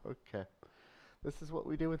 Okay. This is what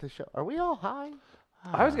we do with the show. Are we all high?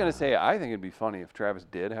 I was gonna say I think it'd be funny if Travis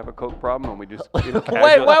did have a coke problem and we just Wait,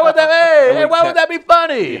 why would that? Hey, we why would that be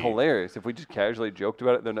funny? It'd be hilarious if we just casually joked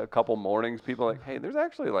about it. Then a couple mornings, people are like, hey, there's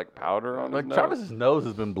actually like powder on Like his nose. Travis's nose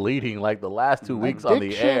has been bleeding like the last 2 weeks on the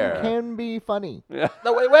Addiction air. can be funny. Yeah.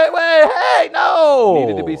 No, wait, hey, no.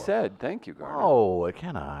 Needed to be said. Thank you, Gardner. No, it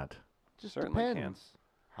cannot. Just Certainly can. depends.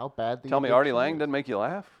 How bad the Tell me Artie addiction Lang is. doesn't make you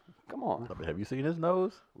laugh? Come on. Have you seen his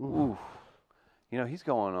nose? Ooh. You know, he's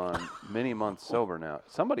going on many months sober now.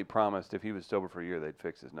 Somebody promised if he was sober for a year, they'd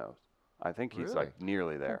fix his nose. I think he's like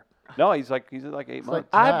nearly there. No, he's like 8 It's like, months.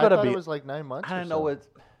 I've I gotta thought be- it was like 9 months. I or don't know so. what.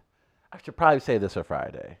 I should probably say this for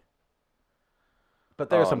Friday. But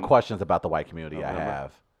there are some questions about the white community I November.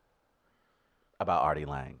 have about Artie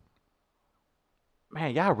Lang.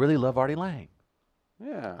 Man, y'all really love Artie Lang.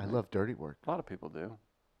 Yeah. I love dirty work. A lot of people do.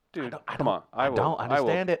 Dude, I come don't- on. I don't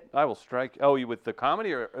understand it. I will strike. Oh, you with the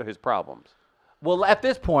comedy or his problems? Well, at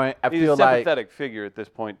this point, I He's feel a like sympathetic figure at this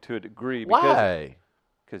point to a degree. Because why?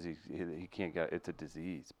 Because he can't get it's a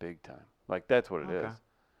disease big time. Like that's what it is.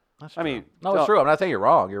 That's I true. mean, no, it's don't- true. I'm not saying you're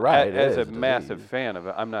wrong. You're right. It As is a massive disease. fan of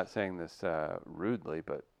it, I'm not saying this rudely,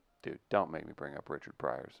 but dude, don't make me bring up Richard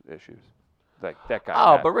Pryor's issues. Like that guy.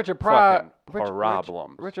 Oh, had but Richard Pryor. fucking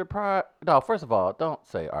problems. Richard Pryor. No, first of all, don't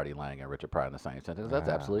say Artie Lang and Richard Pryor in the same sentence. That's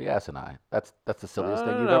absolutely asinine. That's the silliest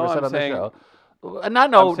thing you've no, ever said I'm on saying- the show. And I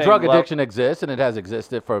know I'm saying drug lev- addiction exists, and it has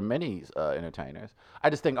existed for many entertainers. I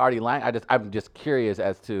just think Artie Lang. I'm just curious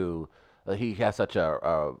as to he has such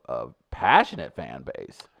a passionate fan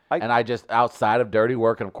base. And I just outside of Dirty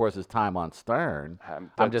Work and of course his time on Stern,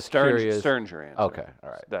 I'm just curious. Stern's your answer. Okay, all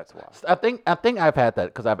right. That's why. I think I've had that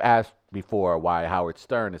because I've asked before why Howard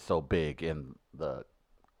Stern is so big in the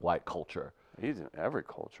white culture. He's in every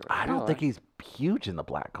culture. I feel don't think like. he's huge in the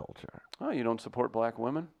black culture. Oh, you don't support black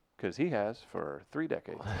women? Because he has for 3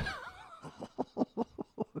 decades.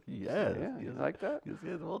 Yes. Yeah, you like that?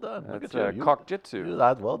 Yes, well done. Look That's at you. cockjitsu.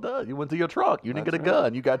 That's well done. You went to your trunk. You didn't get a That's right.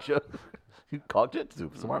 gun. You got your you cocked jitsu.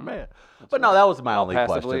 Smart man. But no, that was my only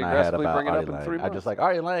passively, question I had aggressively about bring it Artie up in Lang. 3 I months. just like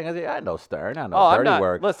Artie Lang. I know Stern. I know Oh, I'm Dirty not-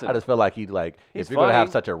 Work. listen, I just feel like he'd like he's if you're gonna have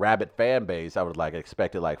funny. such a rabid fan base, I would like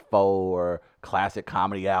expected like 4 classic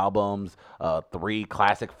comedy albums, 3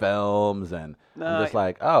 classic films, and No, I'm just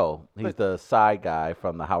like, oh, he's the side guy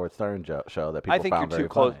from the Howard Stern show that people I think found you're very too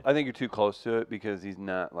close. funny. I think you're too close to it because he's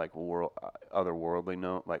not like otherworldly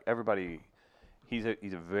known. Like everybody, he's a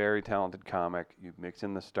very talented comic. You mix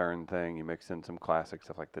in the Stern thing, you mix in some classic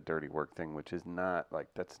stuff like the Dirty Work thing, which is not like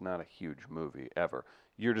that's not a huge movie ever.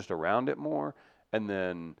 You're just around it more,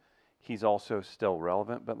 and he's also still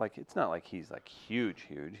relevant. But like it's not like he's like huge.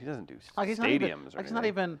 He doesn't do Like he's stadiums not or he's not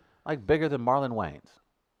anything. even like bigger than Marlon Wayans.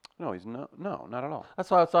 No, he's not. No, not at all.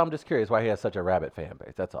 That's why. So I'm just curious why he has such a rabid fan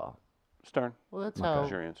base. That's all. Stern. Well, that's That's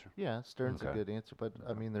how. your answer. Yeah, Stern's a Okay. good answer, but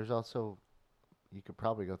I mean, there's also you could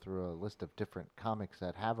probably go through a list of different comics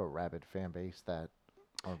that have a rabid fan base that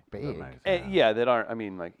are big. makes Yeah, that aren't. I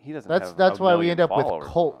mean, like he doesn't. That's have that's a why we million end up with followers.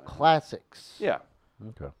 cult classics. Yeah.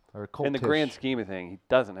 Okay. Or cultish. In the grand scheme of things, he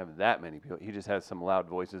doesn't have that many people. He just has some loud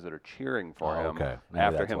voices that are cheering for him okay. Maybe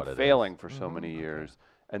after that's him what it failing is. for so many years.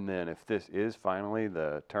 And then if this is finally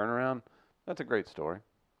the turnaround, that's a great story.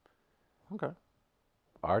 Okay.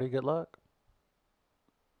 Artie, good luck.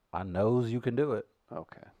 I knows you can do it.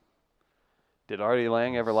 Okay. Did Artie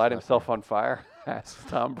Lang ever light himself on fire? Asked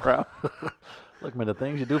Tom Brown. Look, man, the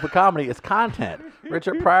things you do for comedy is content.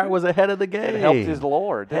 Richard Pryor was ahead of the game. It helped his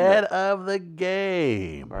lore, didn't Head it? of the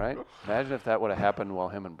game. Right? Imagine if that would have happened while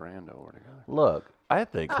him and Brando were together. Look, I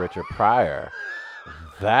think Richard Pryor,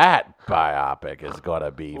 that biopic is going to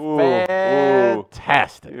be Ooh.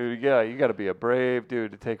 fantastic. Dude, yeah, you got to be a brave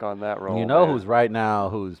dude to take on that role. You know man. who's right now,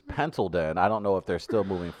 who's penciled in. I don't know if they're still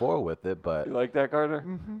moving forward with it, but You like that, Gardner?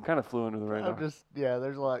 Kind of flew under the radar.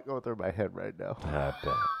 there's a lot going through my head right now. I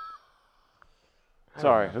bet.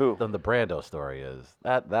 Sorry, who? Then the Brando story is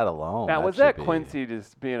that alone. Now, was should that be- Quincy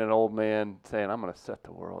just being an old man saying, "I'm going to set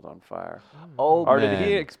the world on fire"? Old Or man. did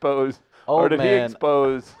he expose? Old or did he man.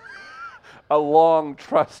 expose a long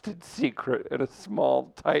trusted secret in a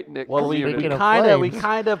small, tight knit Well, we community? Speaking of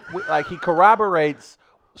kind of like he corroborates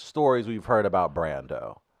stories we've heard about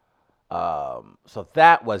Brando. So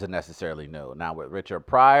that wasn't necessarily new. Now with Richard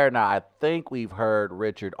Pryor, I think we've heard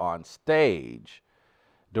Richard on stage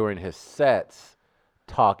during his sets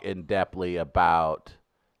talk in depthly about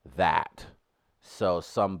that. So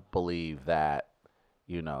some believe that,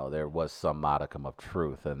 there was some modicum of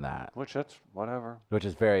truth in that. Which that's whatever. Which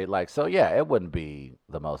is very so yeah, it wouldn't be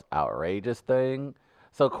the most outrageous thing.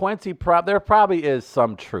 So Quincy, there probably is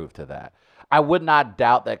some truth to that. I would not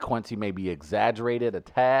doubt that Quincy maybe exaggerated a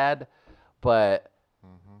tad, but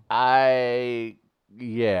if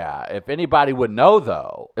anybody would know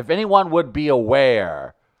though, if anyone would be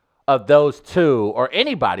aware of those two, or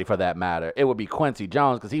anybody for that matter, it would be Quincy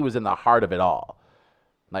Jones, because he was in the heart of it all.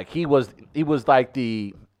 Like he was like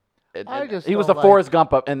he was the Forrest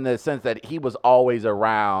Gump in the sense that he was always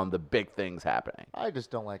around the big things happening. I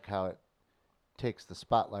just don't like how it takes the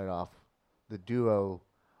spotlight off the duo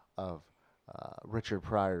of Richard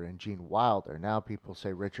Pryor and Gene Wilder. Now people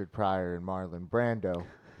say Richard Pryor and Marlon Brando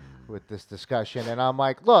with this discussion, and I'm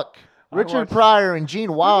like, look, Richard Pryor and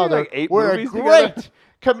Gene Wilder like 8 were a movies great together?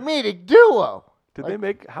 comedic duo. Did they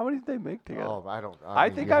make? How many did they make together? Oh, I don't. I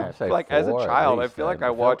mean, think you I had- say like as a 4 at child. I least feel like then.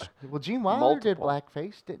 I watched. Well, Gene Wilder did multiple.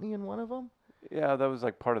 blackface, didn't he? In one of them, Yeah, that was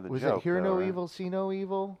like part of the was joke. it Hear though, No right? Evil, See No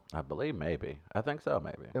Evil? I believe maybe. I think so,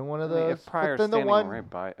 maybe. In one I of mean, those. if Pryor's but then the standing one, right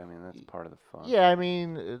by, I mean, that's part of the fun. yeah, I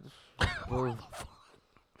mean, it's,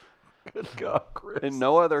 Good God, Chris. In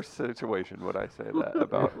no other situation would I say that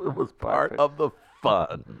about. It was part blackface. of the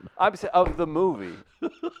fun. I'm of the movie.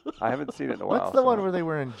 I haven't seen it in a while. what's the so- one where they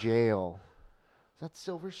were in jail? Is that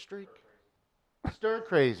Silver Streak? Stir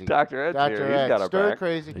Crazy. Dr. Ed's here. He's got our Stir back.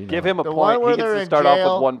 Crazy. You Give know. him a The one point. where He gets they're to in start off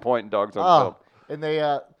jail. with 1 point in Dogs on Oh, Film.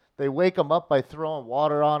 and they wake them up by throwing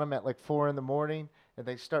water on them at like 4 a.m, and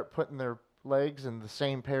they start putting their legs in the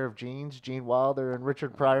same pair of jeans. Gene Wilder and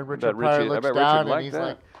Richard Pryor. And Richard Pryor looks bet down Richard and liked he's that.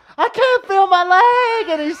 like, "I can't feel my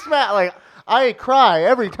leg," and he's like, I cry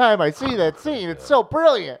every time I see that scene. It's so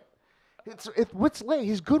brilliant.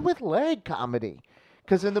 He's good with leg comedy.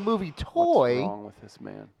 Because in the movie What's Toy, wrong with this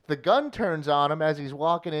man? the gun turns on him as he's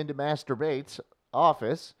walking into Master Bates'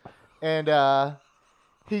 office, and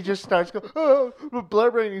he just starts going,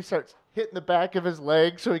 blubbering, and he starts hitting the back of his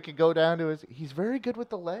leg so he can go down to his. He's very good with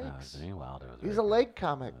the legs. Gene Wilder was He's very a good. leg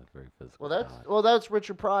comic. Very physical. Well, that's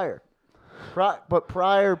Richard Pryor. But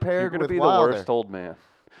Pryor You're paired going to with be Wilder. the worst old man.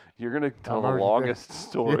 You're going to tell the already there. longest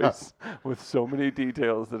stories with so many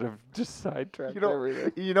details that have just sidetracked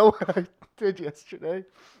everything. You know what I did yesterday?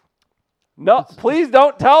 No, please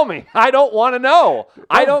don't tell me. I don't want to know.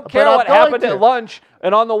 I don't but care I'm what going happened to. at lunch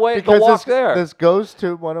and on the way the Because walk there. this goes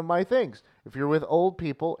to one of my things. If you're with old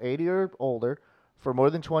people, 80 or older, for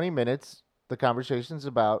more than 20 minutes, the conversation's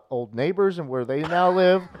about old neighbors and where they now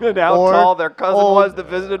live. And how or tall their cousin old- was that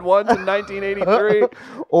visited once in 1983.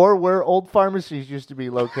 or where old pharmacies used to be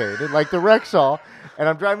located, like the Rexall. And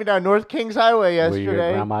I'm driving down North Kings Highway Were you at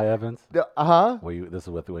yesterday. Grandma Evans? Uh-huh. Were you? This is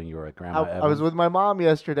when you were at Grandma Evans? I was with my mom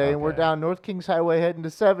yesterday, and we're Okay. down North Kings Highway heading to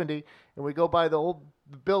 70, and we go by the old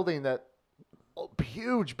building,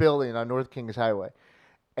 huge building on North Kings Highway.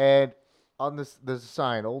 And on this, there's a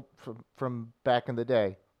sign, old from back in the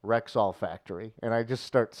day, Rexall Factory. And I just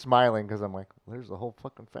start smiling because I'm like, there's the whole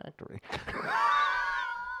fucking factory.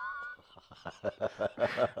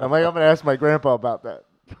 I'm going to ask my grandpa about that.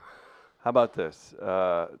 How about this?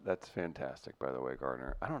 That's fantastic, by the way,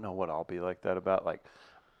 Gardner. I don't know what I'll be like that about. Like,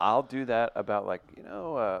 I'll do that about like,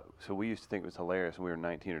 so we used to think it was hilarious when we were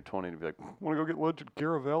 19 or 20 to be like, want to go get lunch at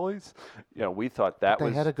Garavelli's? We thought that they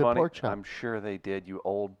was had a good funny. pork chop. I'm sure they did, you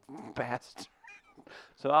old bastard.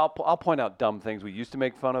 So I'll point out dumb things we used to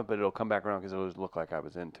make fun of, but it'll come back around because it always looked like I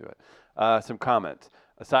was into it. Some comments.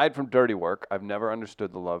 Aside from Dirty Work, I've never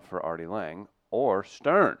understood the love for Artie Lang or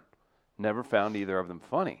Stern. Never found either of them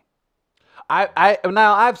funny.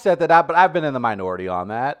 Now I've said that, but I've been in the minority on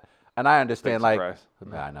that, and I understand. Big Like, surprise.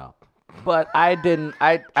 yeah, I know, but I didn't.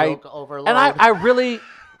 Joke overload. And I really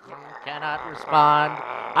cannot respond.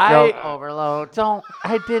 I Joke overload.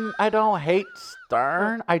 I don't hate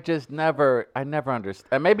Stern. I never understand.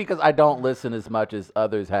 And maybe because I don't listen as much as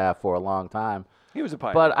others have for a long time. He was a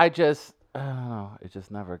pioneer. But I don't know. It just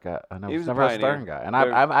never got. I He was was a never a pioneer. Stern guy, and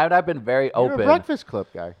I've been very You're open. a Breakfast Club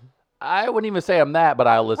guy. I wouldn't even say I'm that, but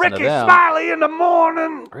I listen Ricky to them. Smiley in the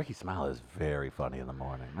morning. Ricky Smiley is very funny in the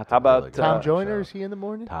morning. That's How a about, really good Tom show. Joyner, is he in the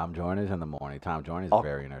morning? Tom Joyner's in the morning. Tom Joyner's I'll-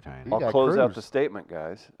 very entertaining. You I'll got close out Cruz. the statement,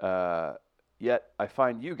 guys. Yet I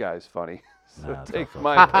find you guys funny. So Nah, it's take also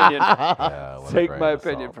my opinion. Yeah, with a Take grain my of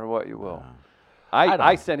opinion salt. for what you will. Yeah. I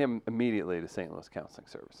don't- sent him immediately to St. Louis Counseling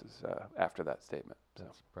Services after that statement. So.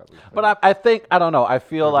 Probably. But I think I don't know. I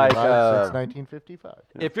feel like since 1955.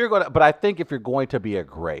 if you're going, but I think if you're going to be a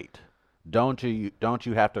great, don't you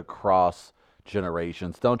have to cross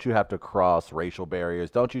generations? Don't you have to cross racial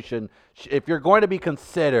barriers? If you're going to be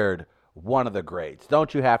considered one of the greats,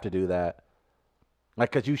 don't you have to do that?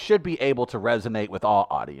 Like, because you should be able to resonate with all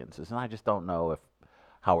audiences, and I just don't know if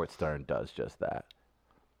Howard Stern does just that.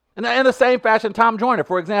 And in the same fashion, Tom Joyner,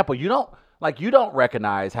 for example, you don't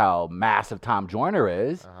recognize how massive Tom Joyner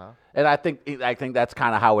is, and I think that's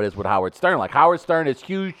kind of how it is with Howard Stern. Like, Howard Stern is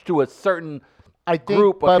huge to a certain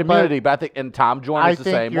group or community, but I think and Tom Joyner is the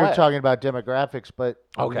same way. I think you're talking about demographics, but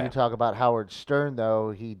when Okay. you talk about Howard Stern,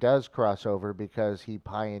 though, he does cross over because he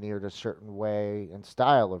pioneered a certain way and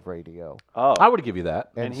style of radio. Oh, I would give you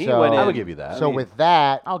that. and he so- went in. I would give you that. So I mean, with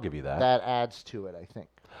that, I'll give you that. that adds to it, I think.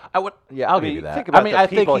 I would. Yeah, I'll mean, give you that. think about the I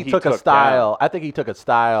think people he he took a took style. I think he took a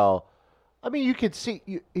style. I mean, you could see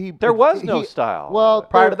There was no style. Well,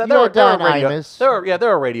 Prior to that, you had there were Don radio. Imus. There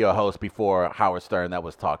were radio hosts before Howard Stern that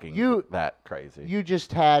was talking that crazy. You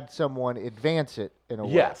just had someone advance it in a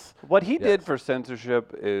way. Yes. What he did Yes. for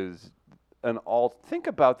censorship is think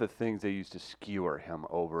about the things they used to skewer him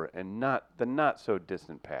over and not so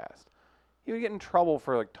distant past. He would get in trouble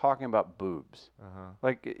for like talking about boobs.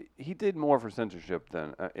 Like he did more for censorship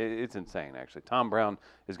than it's insane actually. Tom Brown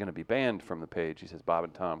is going to be banned from the page. He says Bob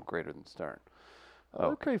and Tom greater than Stern. Oh,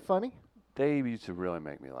 they're pretty funny. They used to really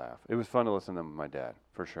make me laugh. It was fun to listen to them with my dad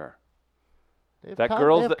for sure. They have That com-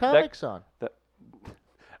 girls they have that- comics on.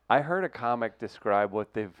 I heard a comic describe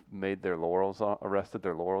what they've made their laurels on, arrested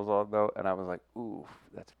their laurels on though, and I was like, ooh,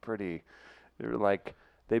 that's pretty. They're like,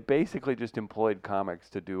 they basically just employed comics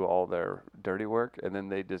to do all their dirty work, and then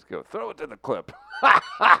they just go, throw it to the clip,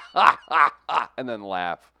 and then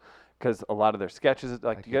laugh. Because a lot of their sketches,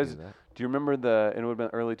 like, I do you could guys, do that. do you remember it would have been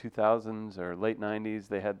early 2000s or late 90s,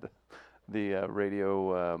 they had the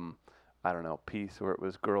radio, I don't know, piece where it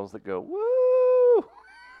was girls that go, woo,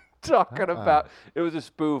 talking about, it was a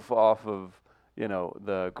spoof off of,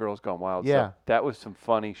 the Girls Gone Wild Yeah. stuff. That was some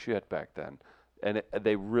funny shit back then. And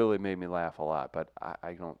they really made me laugh a lot, but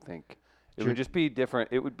I don't think, it would just be different.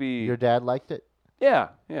 It would be, Your dad liked it. yeah,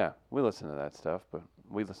 we listen to that stuff, but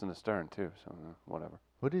we listen to Stern too, so whatever.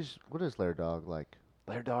 What is Lair Dog like?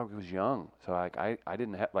 Lair Dog was young, so like I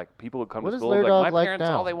didn't have like people would come What to is school Lair like Dog my like parents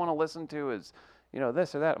now? all they want to listen to is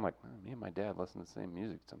this or that. I'm like, me and my dad listen to the same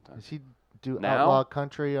music sometimes. Does he do Now? outlaw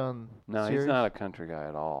country on No, series? he's not a country guy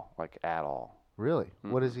at all, like at all. Really?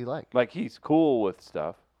 What is he like? Like he's cool with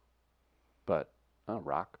stuff, but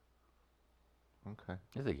rock. Okay.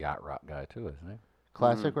 He's a yacht rock guy too, isn't he?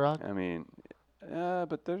 Classic rock? I mean,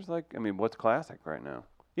 but there's like, what's classic right now?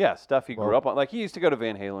 Yeah, stuff he grew Well- up on. Like he used to go to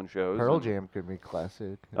Van Halen shows. Pearl and- Jam could be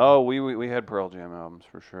classic. Oh, we had Pearl Jam albums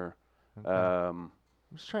for sure. Okay. I'm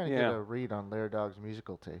just trying to yeah. get a read on Lair Dog's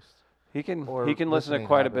musical taste. He can Or listen to listening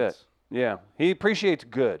quite a bit. habits. Yeah, he appreciates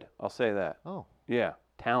good. I'll say that. Oh, Yeah,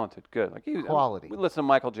 talented, good. Like Quality. We listened to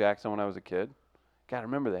Michael Jackson when I was a kid. God,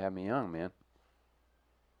 remember they had me young, man.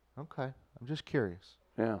 okay. I'm just curious.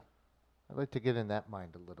 Yeah, I'd like to get in that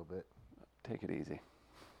mind a little bit take it easy.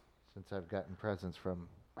 since I've gotten presents from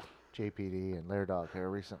JPD and Lair Dog here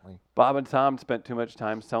recently. Bob and Tom spent too much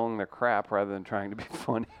time selling their crap rather than trying to be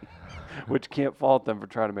funny, which can't fault them for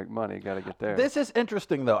trying to make money. Got to get there. This is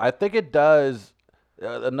interesting, though. I think it does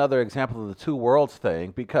another example of the two worlds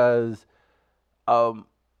thing because,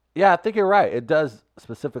 yeah, I think you're right. It does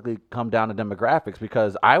specifically come down to demographics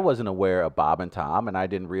because I wasn't aware of Bob and Tom, and I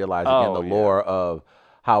didn't realize again Oh, the yeah. lore of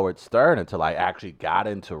Howard Stern until I actually got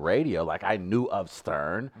into radio. Like, I knew of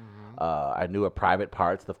Stern. I knew of Private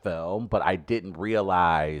Parts, the film, but I didn't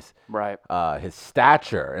realize Right. his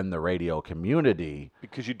stature in the radio community.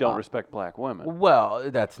 Because you don't respect black women. Well,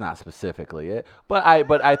 that's not specifically it, but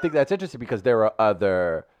I think that's interesting because there are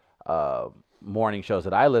other morning shows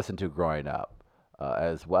that I listened to growing up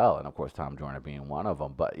as well, and of course Tom Joyner being one of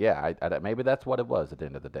them. But yeah, I maybe that's what it was at the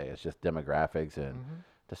end of the day. It's just demographics and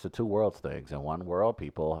just the two worlds things. In one world,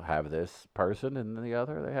 people have this person, and in the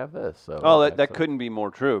other, they have this. So That couldn't be more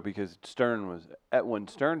true because Stern was when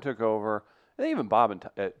Stern took over, and even Bob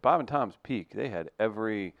and Tom's peak, they had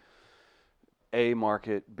every A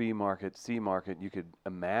market, B market, C market you could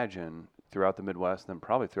imagine throughout the Midwest, then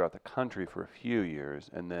probably throughout the country for a few years,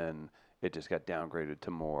 and then it just got downgraded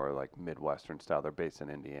to more like Midwestern style. They're based in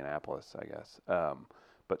Indianapolis, I guess.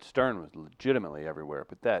 But Stern was legitimately everywhere.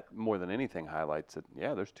 But that, more than anything, highlights that,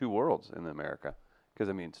 yeah, there's two worlds in America. Because,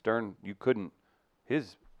 I mean, Stern, you couldn't,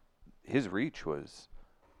 his reach was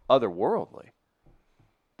otherworldly.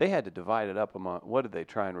 They had to divide it up among, what did they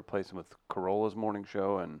try and replace him with? Carolla's morning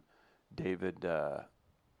show and David,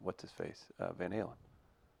 what's his face? Van Halen,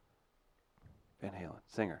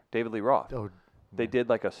 singer. David Lee Roth. Oh, They did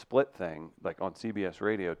like a split thing, like on CBS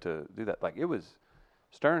radio to do that. Like, it was,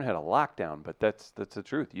 Stern had a lockdown, but that's the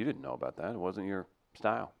truth. You didn't know about that. It wasn't your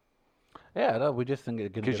style. Yeah, no, we just didn't get a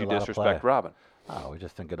Because you lot of play. disrespect Robin. Oh, we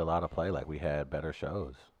just didn't get a lot of play. Like, we had better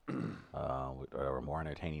shows that were more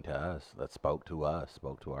entertaining to us, that spoke to us,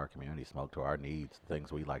 spoke to our community, spoke to our needs,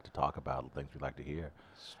 things we like to talk about, things we like to hear.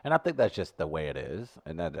 And I think that's just the way it is.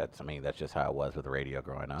 And that's just how it was with the radio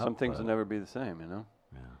growing up. Some things will never be the same, you know?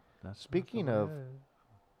 Yeah. speaking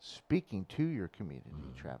to your community,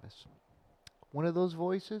 Travis, one of those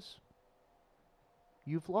voices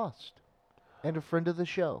you've lost, and a friend of the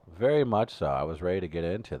show. Very much so. I was ready to get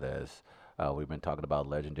into this. We've been talking about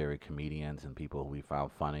legendary comedians and people who we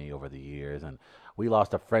found funny over the years, and we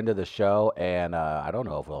lost a friend of the show, and I don't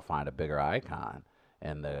know if we'll find a bigger icon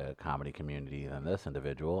in the comedy community than this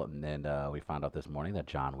individual. And then we found out this morning that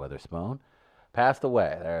John Witherspoon passed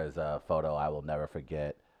away. There's a photo I will never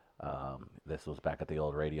forget. This was back at the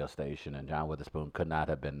old radio station, and John Witherspoon could not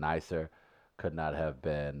have been nicer, could not have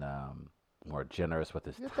been more generous with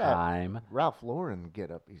his Look at that time. Ralph Lauren get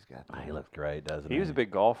up he's got. He looks great, doesn't he? He was a big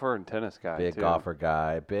golfer and tennis guy, big too. golfer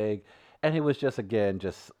guy, big, and he was just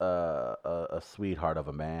a sweetheart of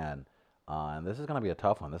a man. And this is going to be a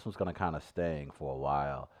tough one. This one's going to kind of sting for a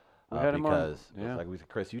while We had him on, because yeah. it's like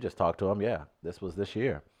Chris, you just talked to him. Yeah, this was this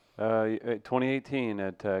year. 2018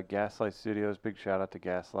 at Gaslight Studios. Big shout out to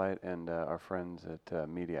Gaslight and our friends at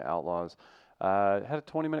Media Outlaws. Had a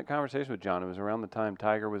 20-minute conversation with John. It was around the time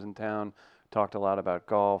Tiger was in town. Talked a lot about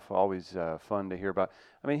golf. Always fun to hear about.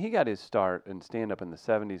 I mean, he got his start in stand-up in the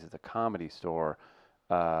 70s at the Comedy Store.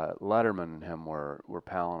 Letterman and him were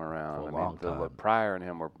palling around. For a long time. Pryor and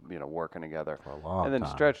him were working together For a long and then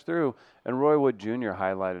time. stretched through. And Roy Wood Jr.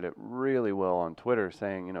 highlighted it really well on Twitter,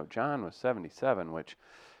 saying, John was 77, which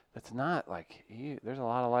that's not like there's a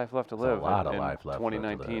lot of life left to live. a lot of in life left to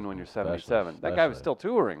 2019 live, when you're especially- 77. That guy was especially. still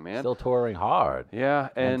touring, man. Still touring hard. Yeah,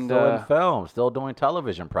 and still in film, still doing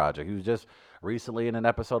television project. He was just recently in an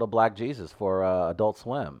episode of Black Jesus for Adult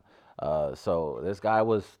Swim. So this guy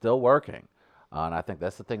was still working. And I think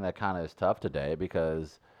that's the thing that kind of is tough today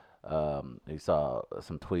because you saw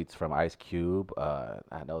some tweets from Ice Cube.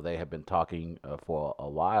 I know they have been talking for a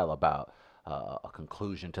while about a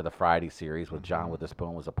conclusion to the Friday series, which John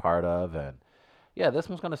Witherspoon was a part of. And yeah, this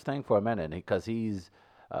one's going to sting for a minute because he's,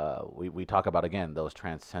 we talk about, again, those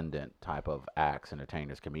transcendent type of acts,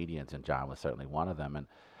 entertainers, comedians, and John was certainly one of them.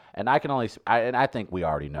 And I can only, and I think we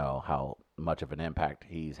already know how much of an impact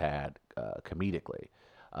he's had comedically.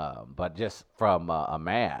 But just from a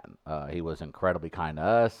man, he was incredibly kind to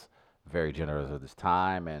us, very generous with his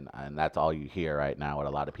time, and that's all you hear right now with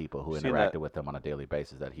a lot of people who Seen interacted that- with him on a daily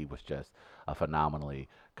basis, that he was just a phenomenally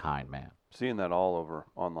kind man. seeing that all over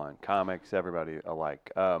online, comics, everybody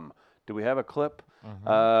alike. Do we have a clip?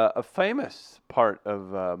 A famous part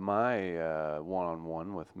of my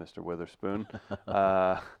one-on-one with Mr. Witherspoon,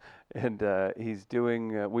 and he's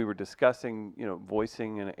doing. We were discussing,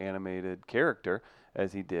 voicing an animated character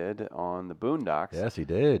as he did on the Boondocks. Yes, he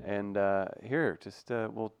did. And here, just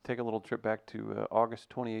we'll take a little trip back to August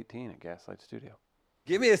 2018 at Gaslight Studio.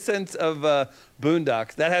 Give me a sense of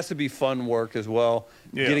Boondocks. That has to be fun work as well.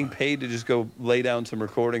 Yeah. Getting paid to just go lay down some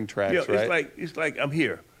recording tracks, Yeah, right? it's like I'm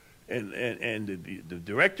here, and the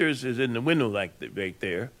directors is in the window right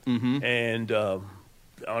there, and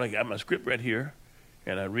I got my script right here,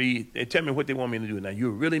 and I read. They tell me what they want me to do. Now you're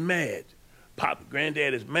really mad, Pop.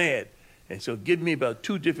 Granddad is mad, and so give me about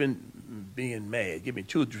 2 different being mad. Give me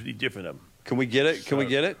 2 or 3 different of them. Can we get it? Can we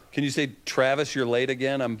get it? Can you say, Travis, you're late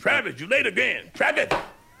again? Travis, you late again. Travis.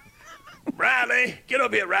 Riley, get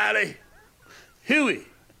over here, Riley. Huey.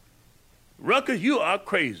 Ruckus, you are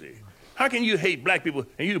crazy. How can you hate black people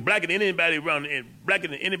and you blacker than anybody around, blacker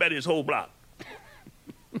than anybody this whole block?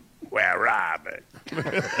 Well, Robert.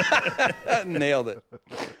 Nailed it.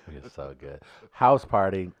 It's so good. House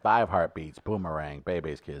Party, 5 Heartbeats, Boomerang,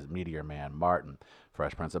 Bebe's Kids, Meteor Man, Martin,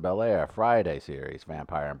 Fresh Prince of Bel-Air, Friday series,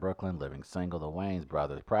 Vampire in Brooklyn, Living Single, The Wayans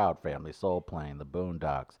Brothers, Proud Family, Soul Plane, The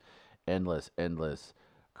Boondocks, endless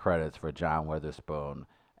credits for John Witherspoon,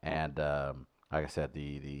 and like I said,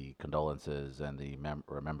 the condolences and the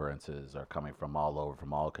remembrances are coming from all over,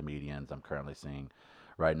 from all comedians. I'm currently seeing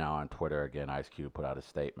right now on Twitter, again, Ice Cube put out a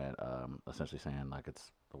statement essentially saying like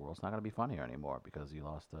the world's not going to be funnier anymore because you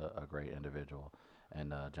lost a great individual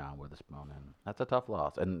and John Witherspoon, and that's a tough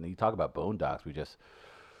loss. And you talk about Boondocks, we just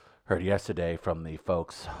heard yesterday from the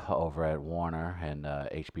folks over at Warner and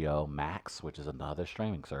HBO Max, which is another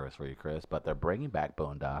streaming service for you, Chris, but they're bringing back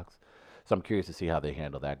Boondocks. So I'm curious to see how they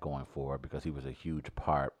handle that going forward because he was a huge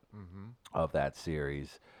part of that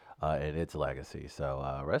series and its legacy.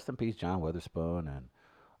 So rest in peace, John Witherspoon.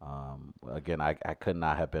 And again, I could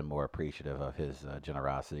not have been more appreciative of his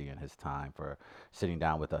generosity and his time for sitting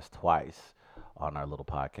down with us twice on our little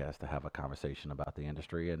podcast to have a conversation about the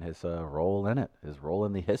industry and his role in it, his role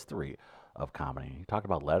in the history of comedy. You talked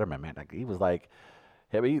about Letterman, man. Like, he was like,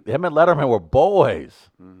 him and Letterman were boys,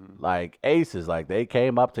 like aces. Like they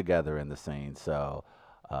came up together in the scene. So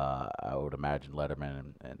I would imagine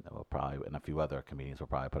Letterman and will probably and a few other comedians will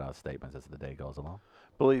probably put out statements as the day goes along.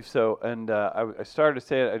 Believe so. And I started to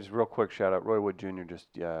say it. I just real quick shout out. Roy Wood Jr. just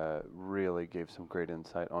really gave some great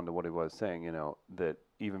insight onto what he was saying. You know, that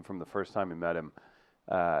even from the first time he met him,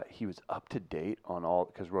 he was up to date on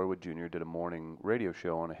all, because Roy Wood Jr. did a morning radio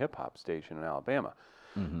show on a hip hop station in Alabama.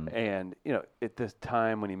 And, you know, at this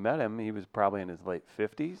time when he met him, he was probably in his late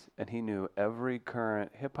 50s, and he knew every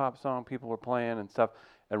current hip-hop song people were playing and stuff.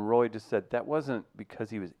 And Roy just said that wasn't because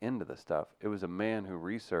he was into the stuff. It was a man who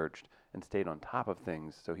researched and stayed on top of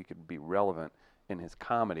things so he could be relevant in his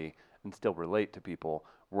comedy and still relate to people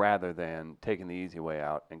rather than taking the easy way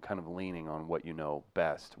out and kind of leaning on what you know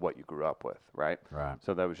best, what you grew up with, right? Right.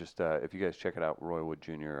 So that was just, if you guys check it out, Roy Wood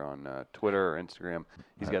Jr. on Twitter or Instagram,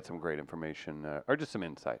 he's got some great information or just some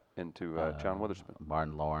insight into John Witherspoon.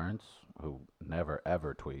 Martin Lawrence, who never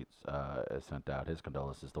ever tweets, has sent out his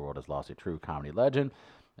condolences. The world has lost a true comedy legend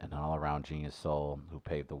and an all-around genius soul who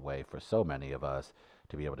paved the way for so many of us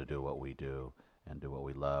to be able to do what we do and do what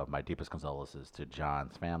we love. My deepest condolences to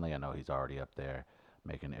John's family. I know he's already up there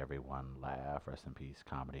making everyone laugh. Rest in peace,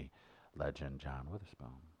 comedy legend John Witherspoon.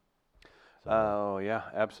 Oh, yeah,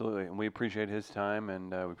 absolutely. And we appreciate his time, and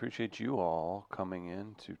we appreciate you all coming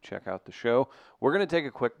in to check out the show. We're going to take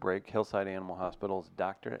a quick break. Hillside Animal Hospital's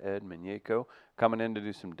Dr. Ed Muñeco coming in to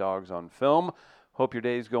do some dogs on film. Hope your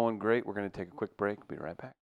day's going great. We're going to take a quick break. Be right back.